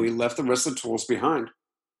 And we left the rest of the tools behind.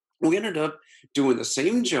 We ended up doing the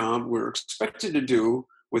same job we were expected to do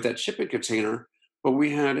with that shipping container, but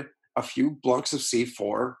we had a few blocks of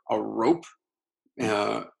C4, a rope,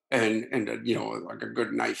 and like a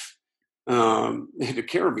good knife, and a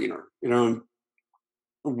carabiner.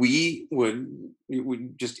 We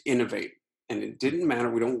would just innovate, and it didn't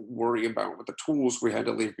matter. We don't worry about what the tools we had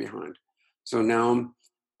to leave behind. So now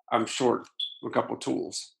I'm short a couple of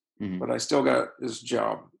tools, but I still got this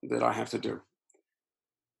job that I have to do.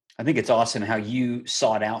 I think it's awesome how you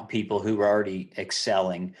sought out people who were already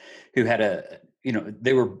excelling, who had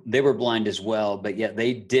they were blind as well, but yet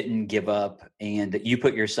they didn't give up, and that you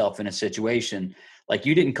put yourself in a situation like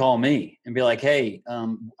you didn't call me and be like, hey,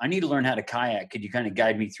 I need to learn how to kayak. Could you kind of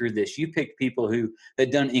guide me through this? You picked people who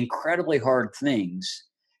had done incredibly hard things,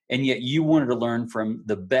 and yet you wanted to learn from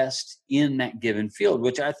the best in that given field,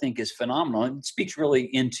 which I think is phenomenal. And it speaks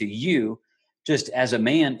really into you just as a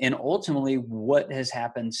man, and ultimately what has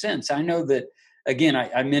happened since. I know that, again,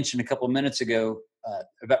 I mentioned a couple of minutes ago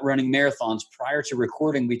about running marathons. Prior to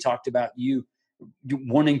recording, we talked about you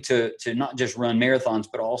wanting to not just run marathons,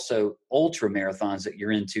 but also ultra marathons that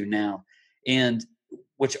you're into now. And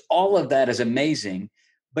which all of that is amazing.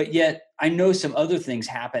 But yet I know some other things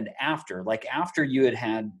happened after, like after you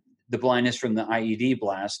had the blindness from the IED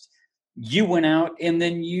blast, you went out and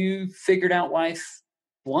then you figured out life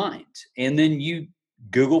blind, and then you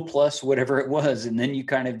Google plus whatever it was, and then you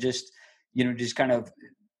kind of just kind of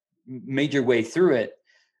made your way through it.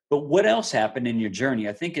 But what else happened in your journey?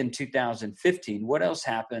 I think in 2015, what else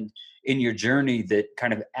happened in your journey that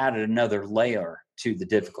kind of added another layer to the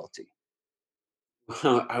difficulty?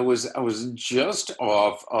 I was just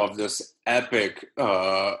off of this epic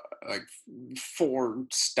like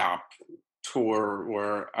 4-stop tour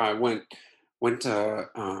where I went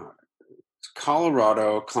to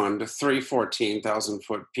Colorado, climbed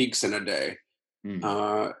 14,000-foot peaks in a day.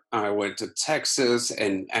 I went to Texas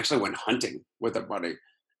and actually went hunting with a buddy,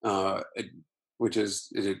 which is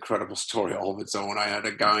an incredible story all of its own. I had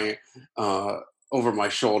a guy over my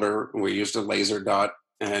shoulder. We used a laser dot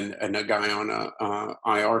and a guy on a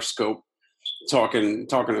IR scope talking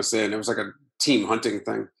us in. It was like a team hunting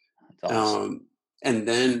thing. That's awesome. And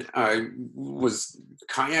then I was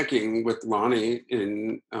kayaking with Lonnie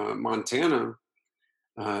in Montana.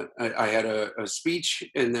 I had a speech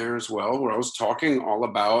in there as well where I was talking all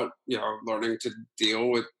about learning to deal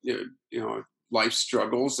with life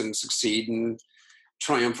struggles and succeed and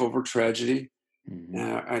triumph over tragedy.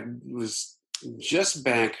 I was just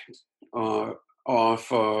back off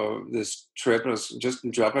this trip. I was just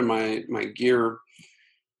dropping my gear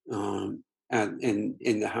in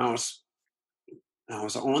the house. I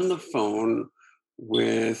was on the phone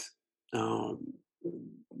with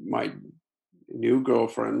my new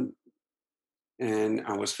girlfriend, and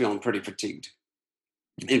I was feeling pretty fatigued.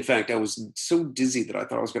 In fact, I was so dizzy that I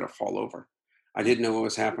thought I was going to fall over. I didn't know what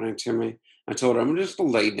was happening to me. I told her I'm just going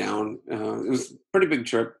to lay down. It was a pretty big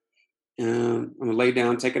trip. I'm going to lay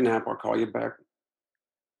down, take a nap. I'll call you back.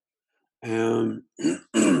 I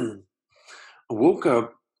woke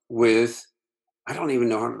up with, I don't even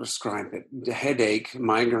know how to describe it, the headache,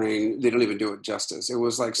 migraine. They don't even do it justice. It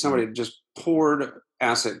was like somebody just poured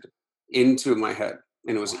acid into my head,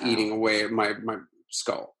 and it was eating away at my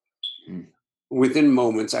skull. Within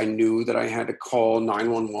moments, I knew that I had to call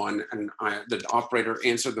 911, and the operator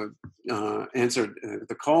answered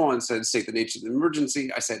the call and said, "State the nature of the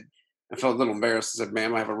emergency." I felt a little embarrassed. I said,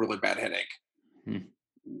 "Ma'am, I have a really bad headache."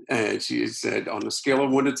 And she said, "On a scale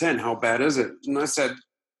of 1 to 10, how bad is it?" And I said,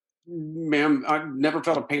 "Ma'am, I've never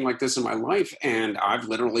felt a pain like this in my life, and I've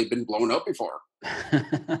literally been blown up before."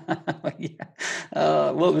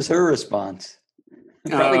 What was her response?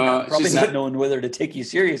 Probably not knowing whether to take you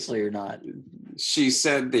seriously or not. She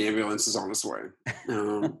said the ambulance is on its way.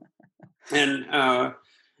 And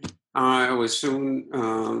I was soon,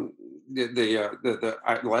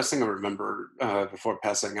 the last thing I remember before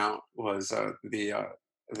passing out was the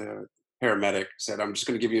paramedic said, "I'm just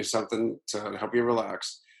going to give you something to help you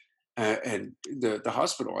relax." And the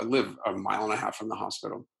hospital, I live a mile and a half from the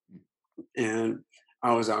hospital, and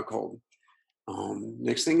I was out cold.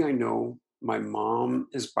 Next thing I know, my mom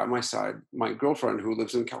is by my side. My girlfriend, who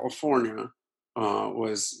lives in California,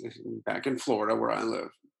 was back in Florida where I live.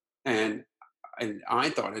 And I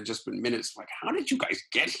thought it had just been minutes. Like, how did you guys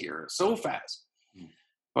get here so fast?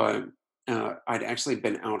 But I'd actually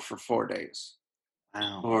been out for 4 days.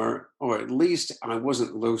 Wow. Or at least I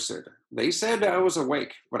wasn't lucid. They said I was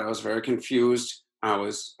awake, but I was very confused. I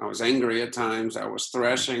was angry at times. I was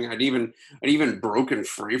thrashing. I'd even broken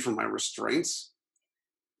free from my restraints.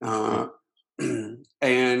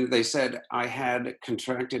 And they said I had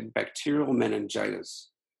contracted bacterial meningitis.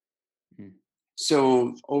 Mm.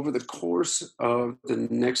 So over the course of the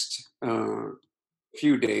next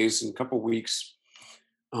few days and couple weeks,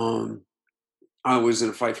 um, I was in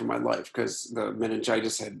a fight for my life because the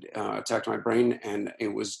meningitis had attacked my brain, and it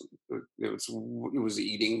was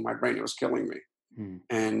eating my brain. It was killing me. Mm.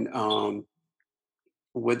 And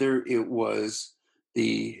whether it was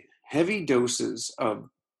the heavy doses of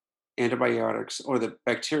antibiotics or the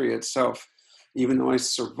bacteria itself, even though I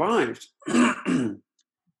survived,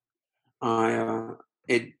 I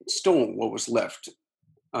it stole what was left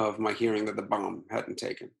of my hearing that the bomb hadn't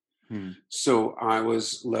taken. Mm. So I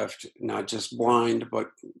was left not just blind, but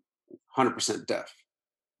 100% deaf.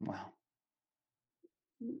 Wow.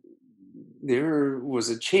 There was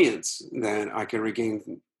a chance that I could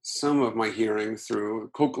regain some of my hearing through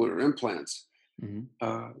cochlear implants, Hmm.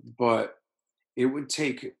 but it would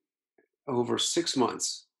take over 6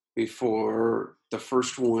 months before the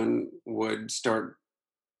first one would start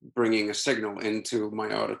bringing a signal into my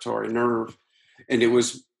auditory nerve. And it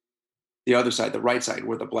was the other side, the right side,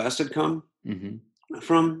 where the blast had come Hmm.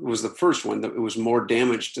 from, was the first one that it was more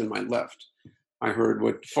damaged than my left. I heard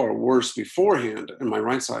what far worse beforehand in my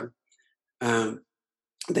right side. Um,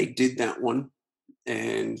 they did that one,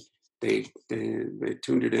 and they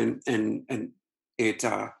tuned it in, and it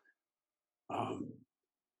um,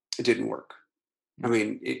 it didn't work. I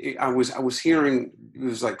mean, I was hearing, it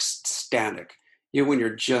was like static. You know, when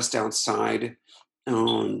you're just outside,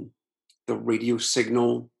 um, the radio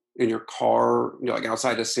signal in your car, you know, like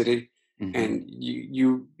outside a city, Hmm. and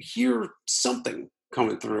you hear something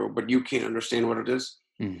coming through, but you can't understand what it is.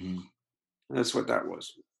 Hmm. That's what that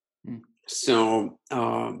was. Mm. So,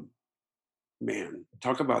 man,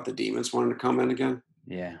 talk about the demons wanting to come in again.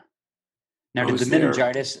 Yeah. Now, I did the was there.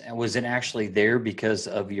 meningitis, was it actually there because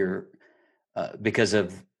of your because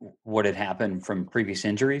of what had happened from previous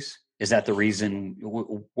injuries? Is that the reason?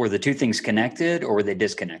 Were the two things connected, or were they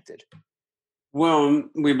disconnected? Well,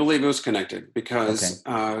 we believe it was connected Okay. because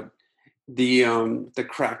the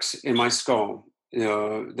cracks in my skull,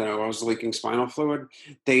 that I was leaking spinal fluid,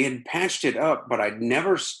 they had patched it up, but I'd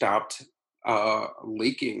never stopped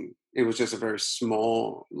leaking. It was just a very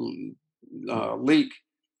small leak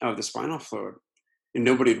of the spinal fluid, and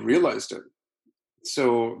nobody had realized it.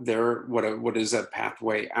 So there, what is a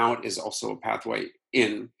pathway out is also a pathway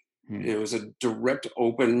in. Mm. It was a direct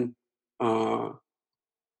open uh,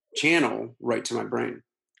 channel right to my brain.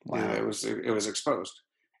 Wow. It was exposed,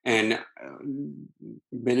 and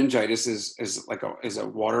meningitis is like a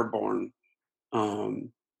waterborne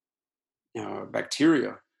um,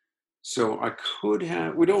 bacteria. So I could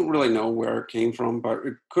have. We don't really know where it came from, but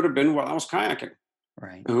it could have been while I was kayaking.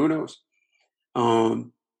 Right. Who knows?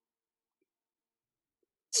 Um,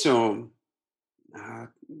 so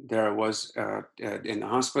there I was in the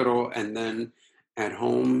hospital, and then at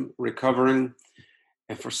home recovering,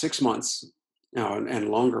 and for 6 months and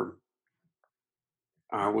longer.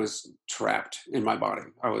 I was trapped in my body.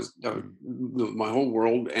 Mm. My whole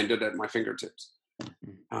world ended at my fingertips.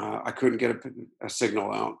 Mm. I couldn't get a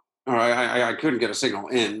signal out, or I couldn't get a signal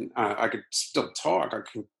in. I could still talk,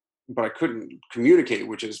 but I couldn't communicate,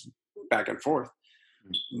 which is back and forth.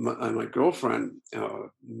 My girlfriend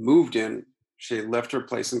moved in. She left her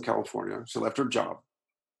place in California. She left her job,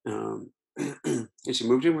 um, and she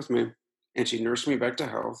moved in with me, and she nursed me back to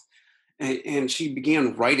health. And she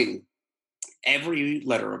began writing every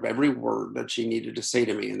letter of every word that she needed to say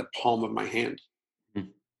to me in the palm of my hand, Mm.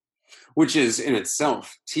 which is in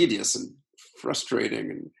itself tedious and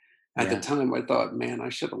frustrating. And at the Yeah. time, I thought, man, I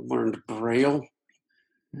should have learned Braille,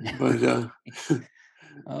 but Oh.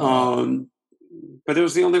 um, but it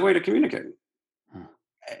was the only way to communicate. Huh.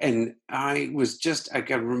 And I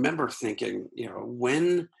can remember thinking,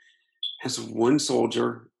 when has one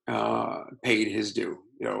soldier paid his due?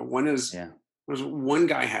 When is Yeah. there's one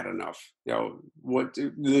guy had enough? What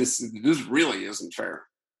this really isn't fair.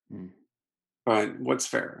 Mm. But what's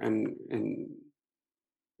fair? And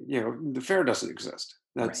the fair doesn't exist.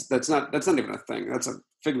 Right. That's not even a thing. That's a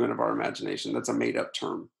figment of our imagination. That's a made up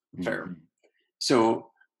term, fair. Hmm.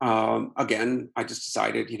 So again, I just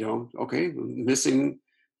decided, okay, I'm missing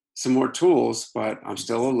some more tools, but I'm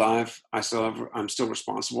still alive. I'm still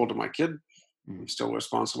responsible to my kid. I'm Mm. still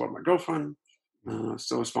responsible to my girlfriend. Mm.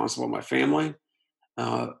 Still responsible to my family.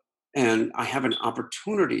 Uh, and I have an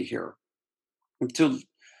opportunity here to,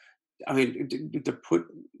 I mean, to put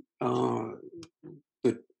uh,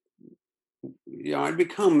 the I'd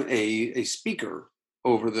become a speaker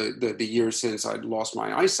over the years since I'd lost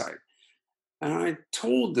my eyesight, and I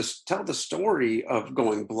tell the story of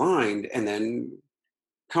going blind and then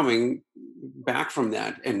coming back from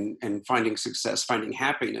that and finding success, finding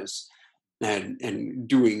happiness, and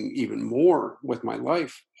doing even more with my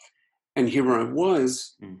life. And here I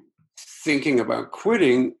was thinking about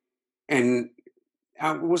quitting, and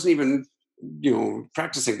I wasn't even,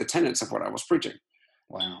 practicing the tenets of what I was preaching.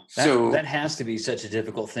 Wow. So That has to be such a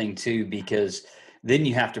difficult thing too, because then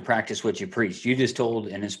you have to practice what you preach. You just told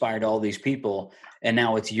and inspired all these people, and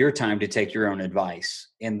now it's your time to take your own advice.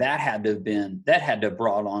 And that had to have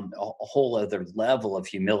brought on a whole other level of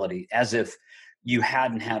humility, as if you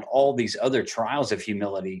hadn't had all these other trials of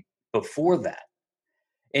humility before that.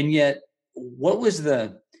 And yet, what was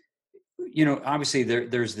obviously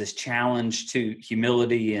there's this challenge to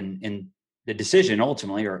humility and the decision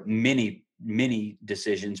ultimately, or many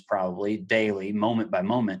decisions probably daily, moment by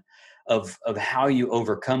moment, of how you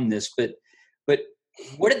overcome this. But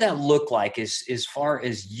what did that look like as far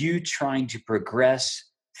as you trying to progress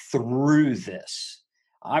through this?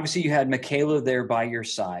 Obviously, you had Michaela there by your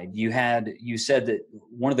side. You said that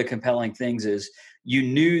one of the compelling things is you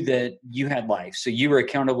knew that you had life. So you were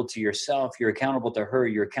accountable to yourself. You're accountable to her.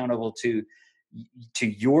 You're accountable to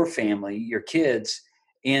your family, your kids,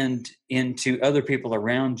 and into other people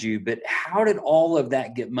around you. But how did all of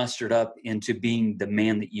that get mustered up into being the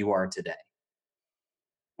man that you are today?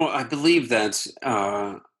 well, I believe that's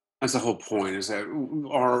the whole point, is that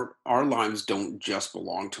our lives don't just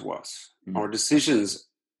belong to us. Mm. Our decisions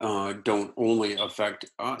don't only affect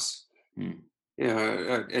us. Mm.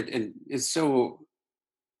 And it's so,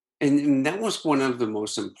 and that was one of the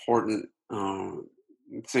most important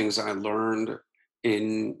things I learned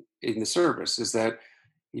in the service, is that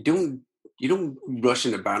you don't rush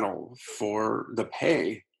into battle for the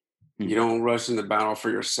pay. You Mm. don't rush into battle for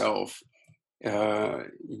yourself.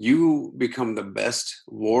 You become the best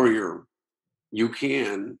warrior you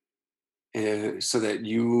can, so that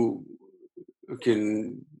you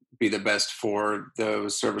can be the best for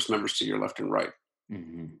those service members to your left and right.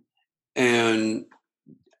 Mm-hmm. And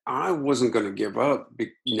I wasn't going to give up,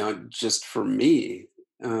 not just for me,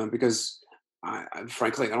 because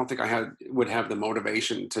frankly, I don't think would have the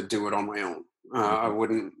motivation to do it on my own. I Mm-hmm.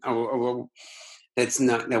 wouldn't.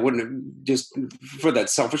 That wouldn't have, just for that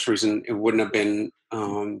selfish reason, it wouldn't have been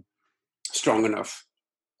strong enough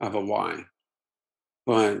of a why.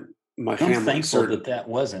 But my I'm family thankful that certain. that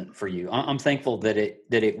wasn't for you. I'm thankful that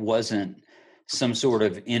it wasn't some sort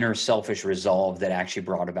of inner selfish resolve that actually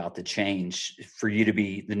brought about the change for you to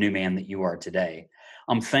be the new man that you are today.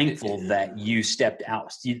 I'm thankful that you stepped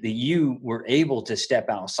out, that you were able to step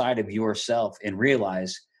outside of yourself and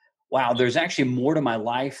realize, wow, there's actually more to my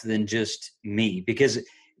life than just me. Because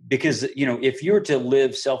if you were to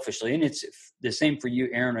live selfishly, and it's the same for you,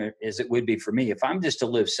 Aaron, as it would be for me, if I'm just to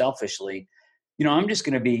live selfishly, I'm just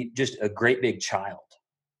going to be just a great big child.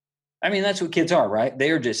 I mean, that's what kids are, right? They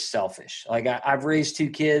are just selfish. Like I've raised two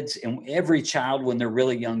kids, and every child when they're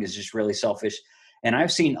really young is just really selfish. And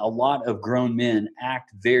I've seen a lot of grown men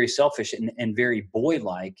act very selfish and very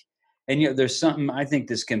boy-like. And there's something I think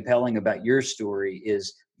that's compelling about your story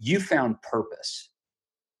is you found purpose.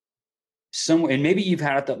 And maybe you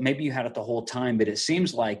had it the whole time, but it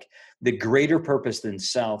seems like the greater purpose than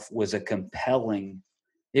self was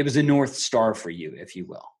it was a North Star for you, if you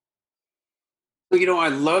will. I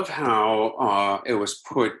love how it was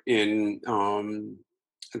put in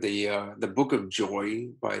the Book of Joy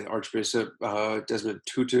by Archbishop Desmond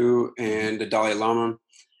Tutu and the Dalai Lama,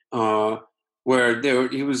 where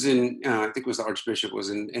he was in. I think it was the Archbishop was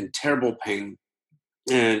in terrible pain,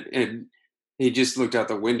 and he just looked out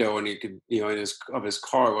the window and he could, in his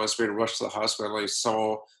car while he was being rushed to the hospital. He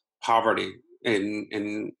saw poverty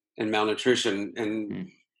and malnutrition, and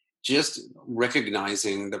just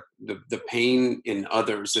recognizing the pain in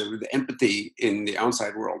others, the empathy in the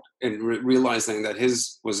outside world, and realizing that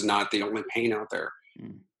his was not the only pain out there,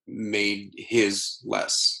 made his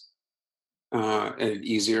less and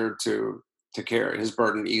easier to carry, his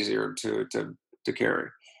burden easier to carry.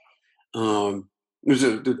 It was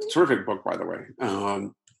a terrific book, by the way.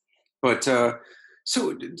 But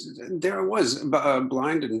so there I was,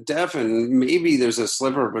 blind and deaf, and maybe there's a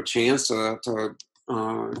sliver of a chance to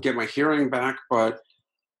get my hearing back, but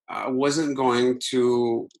I wasn't going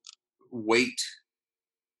to wait.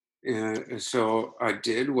 So I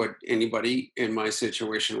did what anybody in my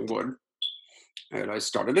situation would, and I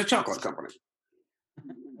started a chocolate company.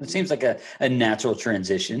 It seems like a natural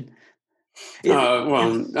transition.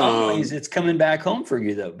 Well, In some ways, it's coming back home for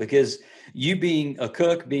you, though, because you being a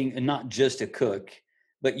cook, being not just a cook,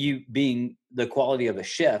 but you being the quality of a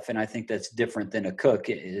chef. And I think that's different than a cook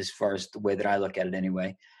as far as the way that I look at it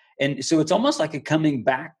anyway. And so it's almost like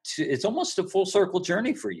it's almost a full circle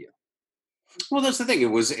journey for you. Well, that's the thing. It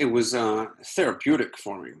was therapeutic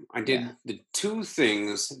for me. I Yeah. did the two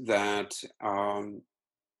things that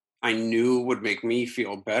I knew would make me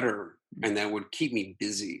feel better and that would keep me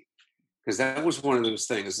busy. Because that was one of those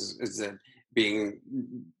things is that being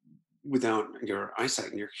without your eyesight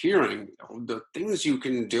and your hearing, the things you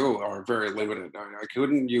can do are very limited. I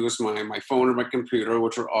couldn't use my phone or my computer,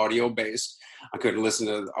 which are audio based. I couldn't listen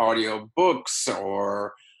to audio books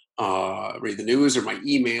or read the news or my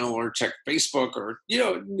email or check Facebook or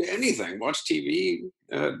anything. Watch TV,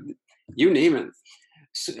 you name it.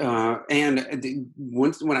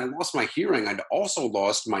 Once when I lost my hearing, I'd also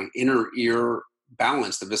lost my inner ear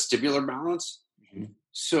balance, the vestibular balance. Mhm.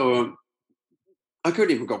 So I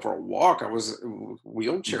couldn't even go for a walk. I was Mm.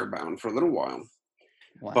 wheelchair bound for a little while,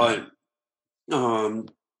 Wow. but um,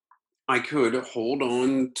 I could hold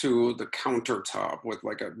on to the countertop with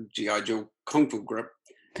like a GI Joe kung fu grip,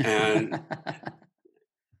 and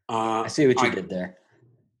I see what you I did there.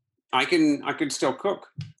 I could still cook.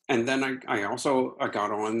 And then I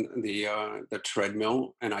got on the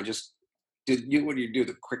treadmill, and I just did you when you do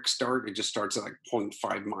the quick start, it just starts at like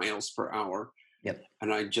 0.5 miles per hour, Yep.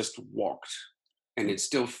 and I just walked, and it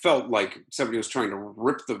still felt like somebody was trying to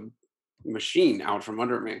rip the machine out from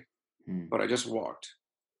under me, Mm. but I just walked,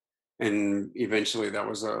 and eventually that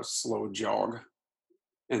was a slow jog,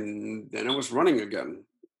 and then I was running again.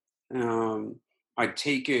 Um, I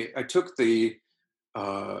took the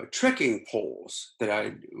trekking poles that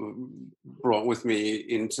I brought with me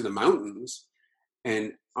into the mountains,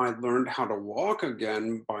 and I learned how to walk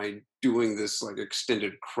again by doing this like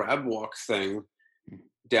extended crab walk thing Mm.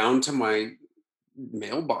 down to my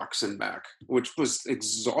mailbox and back, which was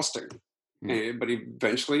exhausting. Mm. But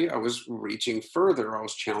eventually, I was reaching further. I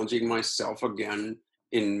was challenging myself again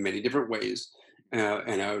in many different ways,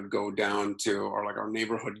 and I would go down to our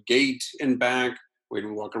neighborhood gate and back. We'd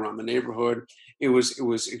walk around the neighborhood. It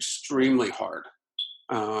was extremely hard.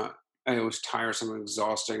 Uh, and it was tiresome and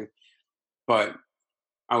exhausting, but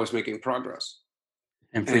I was making progress.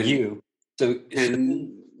 And for And you, so then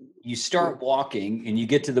and you start walking and you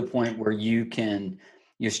get to the point where you're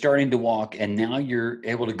starting to walk and now you're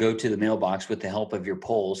able to go to the mailbox with the help of your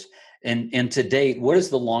poles. And to date, what is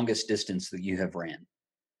the longest distance that you have ran?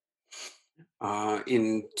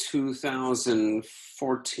 In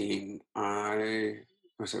 2014, I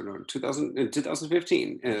sorry, no, 2000, in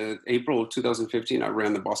 2015, April of 2015, I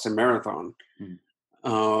ran the Boston Marathon. Mm.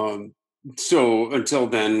 Um, so until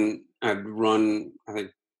then, I'd run, I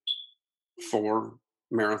think, 4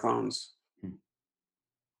 marathons, Mm.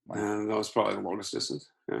 Wow. and that was probably the longest distance.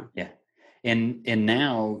 Yeah. Yeah. And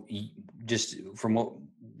now just from what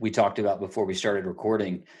we talked about before we started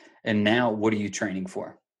recording, and now what are you training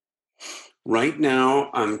for? Right now,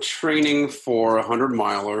 I'm training for a 100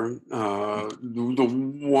 miler. The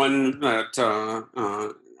one that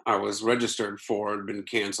I was registered for had been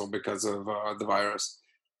canceled because of the virus.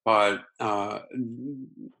 But by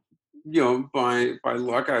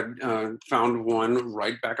luck, I found one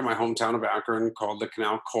right back in my hometown of Akron called the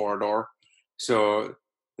Canal Corridor. So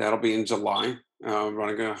that'll be in July,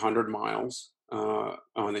 running 100 miles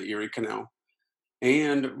on the Erie Canal.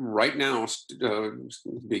 And right now,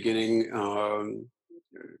 beginning,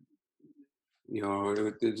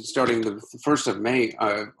 starting the 1st of May,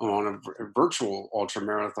 I'm on a virtual ultra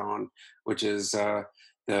marathon, which is the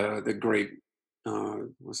great,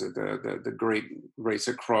 was it the great race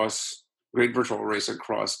across, great virtual race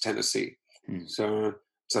across Tennessee. Hmm. So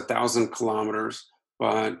it's 1,000 kilometers,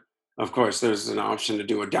 but of course, there's an option to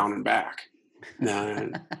do it down and back.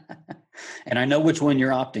 And And I know which one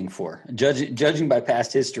you're opting for. Judging by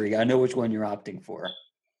past history, I know which one you're opting for.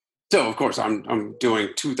 so, of course, I'm doing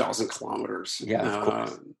 2,000 kilometers Yeah, of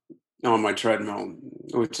course. on my treadmill,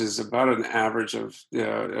 which is about an average of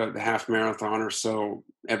the half marathon or so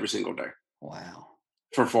every single day Wow,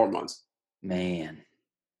 for 4 months. man,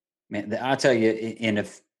 man. I'll tell you, and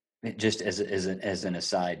if just as an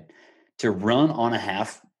aside, to run on a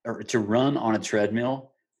half or to run on a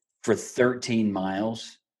treadmill for 13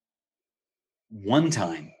 miles one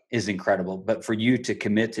time is incredible, but for you to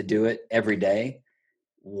commit to do it every day,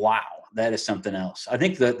 wow, that is something else. I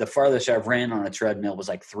think the farthest I've ran on a treadmill was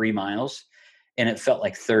like 3 miles, and it felt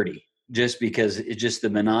like 30, just because it's just the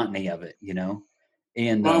monotony of it, you know.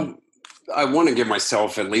 And Well, I want to give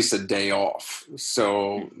myself at least a day off.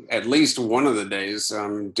 So at least one of the days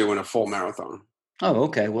I'm doing a full marathon. oh,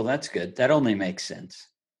 okay, well that's good. That only makes sense.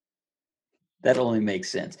 That only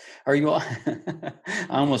makes sense. Are you all? I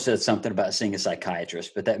almost said something about seeing a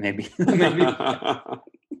psychiatrist, but that may be. Maybe.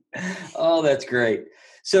 Oh, that's great.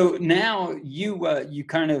 So now you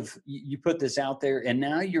kind of you put this out there, and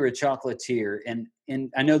now you're a chocolatier, and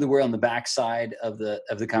I know that we're on the backside of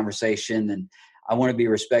the conversation, and I want to be a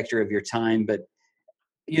respecter of your time, but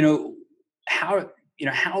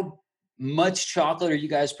how much chocolate are you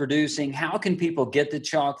guys producing? How can people get the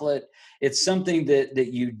chocolate? It's something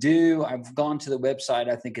that you do. I've gone to the website.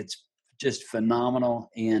 I think it's just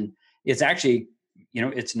phenomenal, and it's actually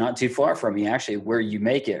it's not too far from me actually where you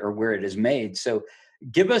make it or where it is made. So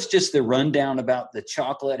give us just the rundown about the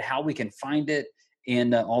chocolate, how we can find it,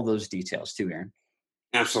 and all those details too, Aaron.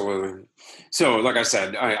 Absolutely. So, like I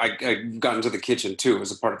said, I got into the kitchen too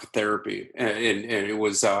as a part of therapy, and it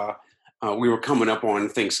was we were coming up on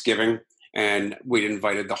Thanksgiving, and we'd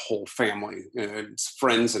invited the whole family,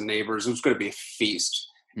 friends and neighbors. It was going to be a feast,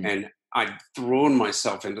 and I'd thrown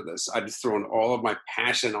myself into this. I'd thrown all of my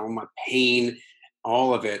passion, all my pain,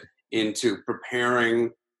 all of it into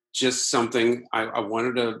preparing just something. I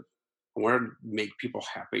wanted to make people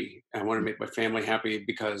happy. I wanted to make my family happy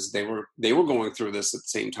because they were going through this at the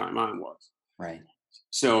same time I was. Right.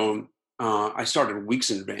 So I started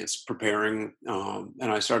weeks in advance preparing,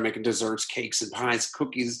 and I started making desserts, cakes and pies,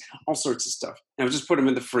 cookies, all sorts of stuff. And I would just put them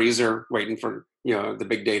in the freezer, waiting for the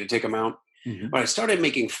big day to take them out. Mm-hmm. But I started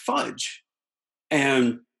making fudge,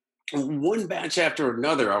 and one batch after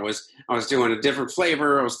another, I was doing a different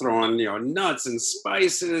flavor. I was throwing nuts and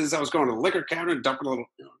spices. I was going to the liquor cabinet, dumping a little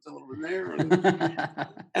in there,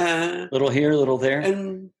 and, little here, little there,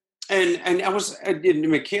 and I was.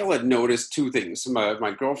 Michaela had noticed two things.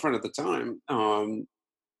 My girlfriend at the time,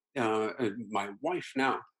 my wife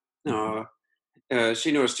now,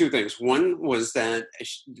 she noticed two things. One was that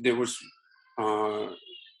there was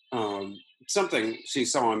something she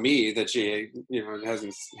saw in me that she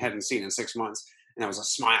hadn't seen in 6 months, and that was a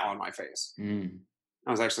smile on my face.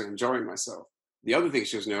 I was actually enjoying myself. The other thing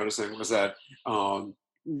she was noticing was that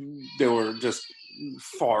there were just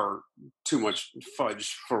far too much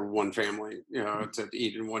fudge for one family to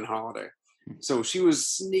eat in one holiday. So she was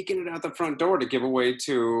sneaking it out the front door to give away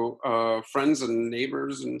to friends and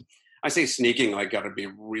neighbors. And I say sneaking, like got to be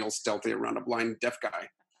real stealthy around a blind deaf guy.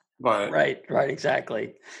 But right,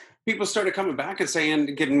 exactly. People started coming back and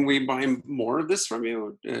saying, "Can we buy more of this from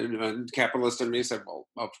you?" And the capitalist in me said, "Well,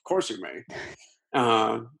 of course you may."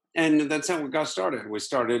 And that's how we got started. We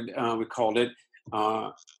called it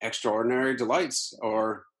Extraordinary Delights,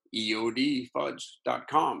 or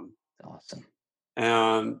EODfudge.com. Awesome.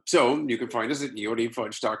 So you can find us at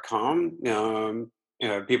EODfudge.com.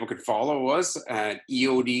 People can follow us at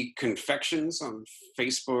EOD Confections on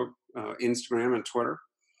Facebook, Instagram, and Twitter.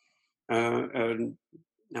 And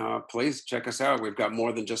please check us out. We've got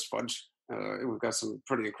more than just fudge. We've got some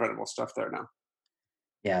pretty incredible stuff there now.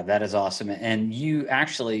 Yeah, that is awesome. And you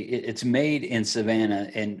actually, it's made in Savannah,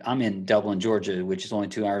 and I'm in Dublin, Georgia, which is only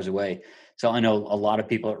 2 hours away. So I know a lot of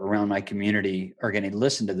people around my community are going to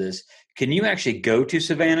listen to this. Can you actually go to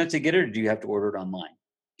Savannah to get it, or do you have to order it online?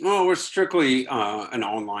 Oh, we're strictly an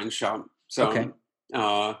online shop. So okay.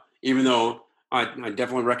 Even though I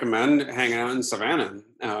definitely recommend hanging out in Savannah,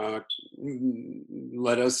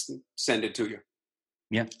 let us send it to you.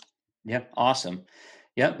 Yeah. Awesome.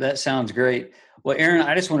 Yep. That sounds great. Well, Aaron,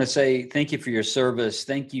 I just want to say thank you for your service.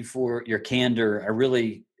 Thank you for your candor.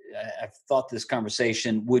 I thought this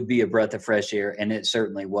conversation would be a breath of fresh air, and it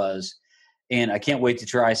certainly was. And I can't wait to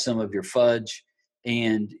try some of your fudge.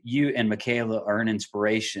 And you and Michaela are an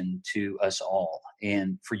inspiration to us all.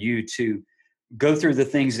 And for you to go through the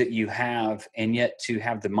things that you have, and yet to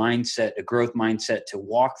have the mindset, a growth mindset, to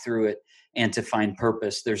walk through it and to find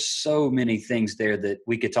purpose. There's so many things there that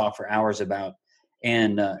we could talk for hours about.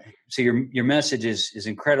 And so your message is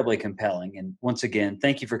incredibly compelling. And once again,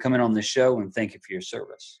 thank you for coming on the show, and thank you for your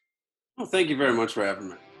service. Well, thank you very much for having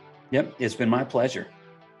me. Yep, it's been my pleasure.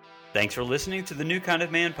 Thanks for listening to the New Kind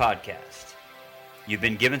of Man podcast. You've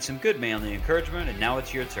been given some good manly encouragement, and now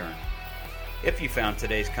it's your turn. If you found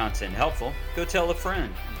today's content helpful, go tell a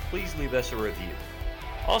friend, and please leave us a review.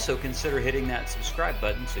 Also, consider hitting that subscribe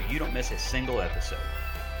button so you don't miss a single episode.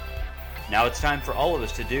 Now it's time for all of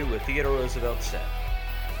us to do what Theodore Roosevelt said.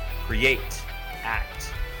 Create,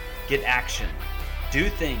 act, get action, do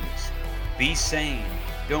things, be sane,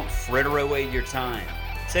 don't fritter away your time.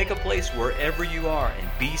 Take a place wherever you are and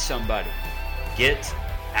be somebody. Get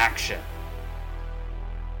action.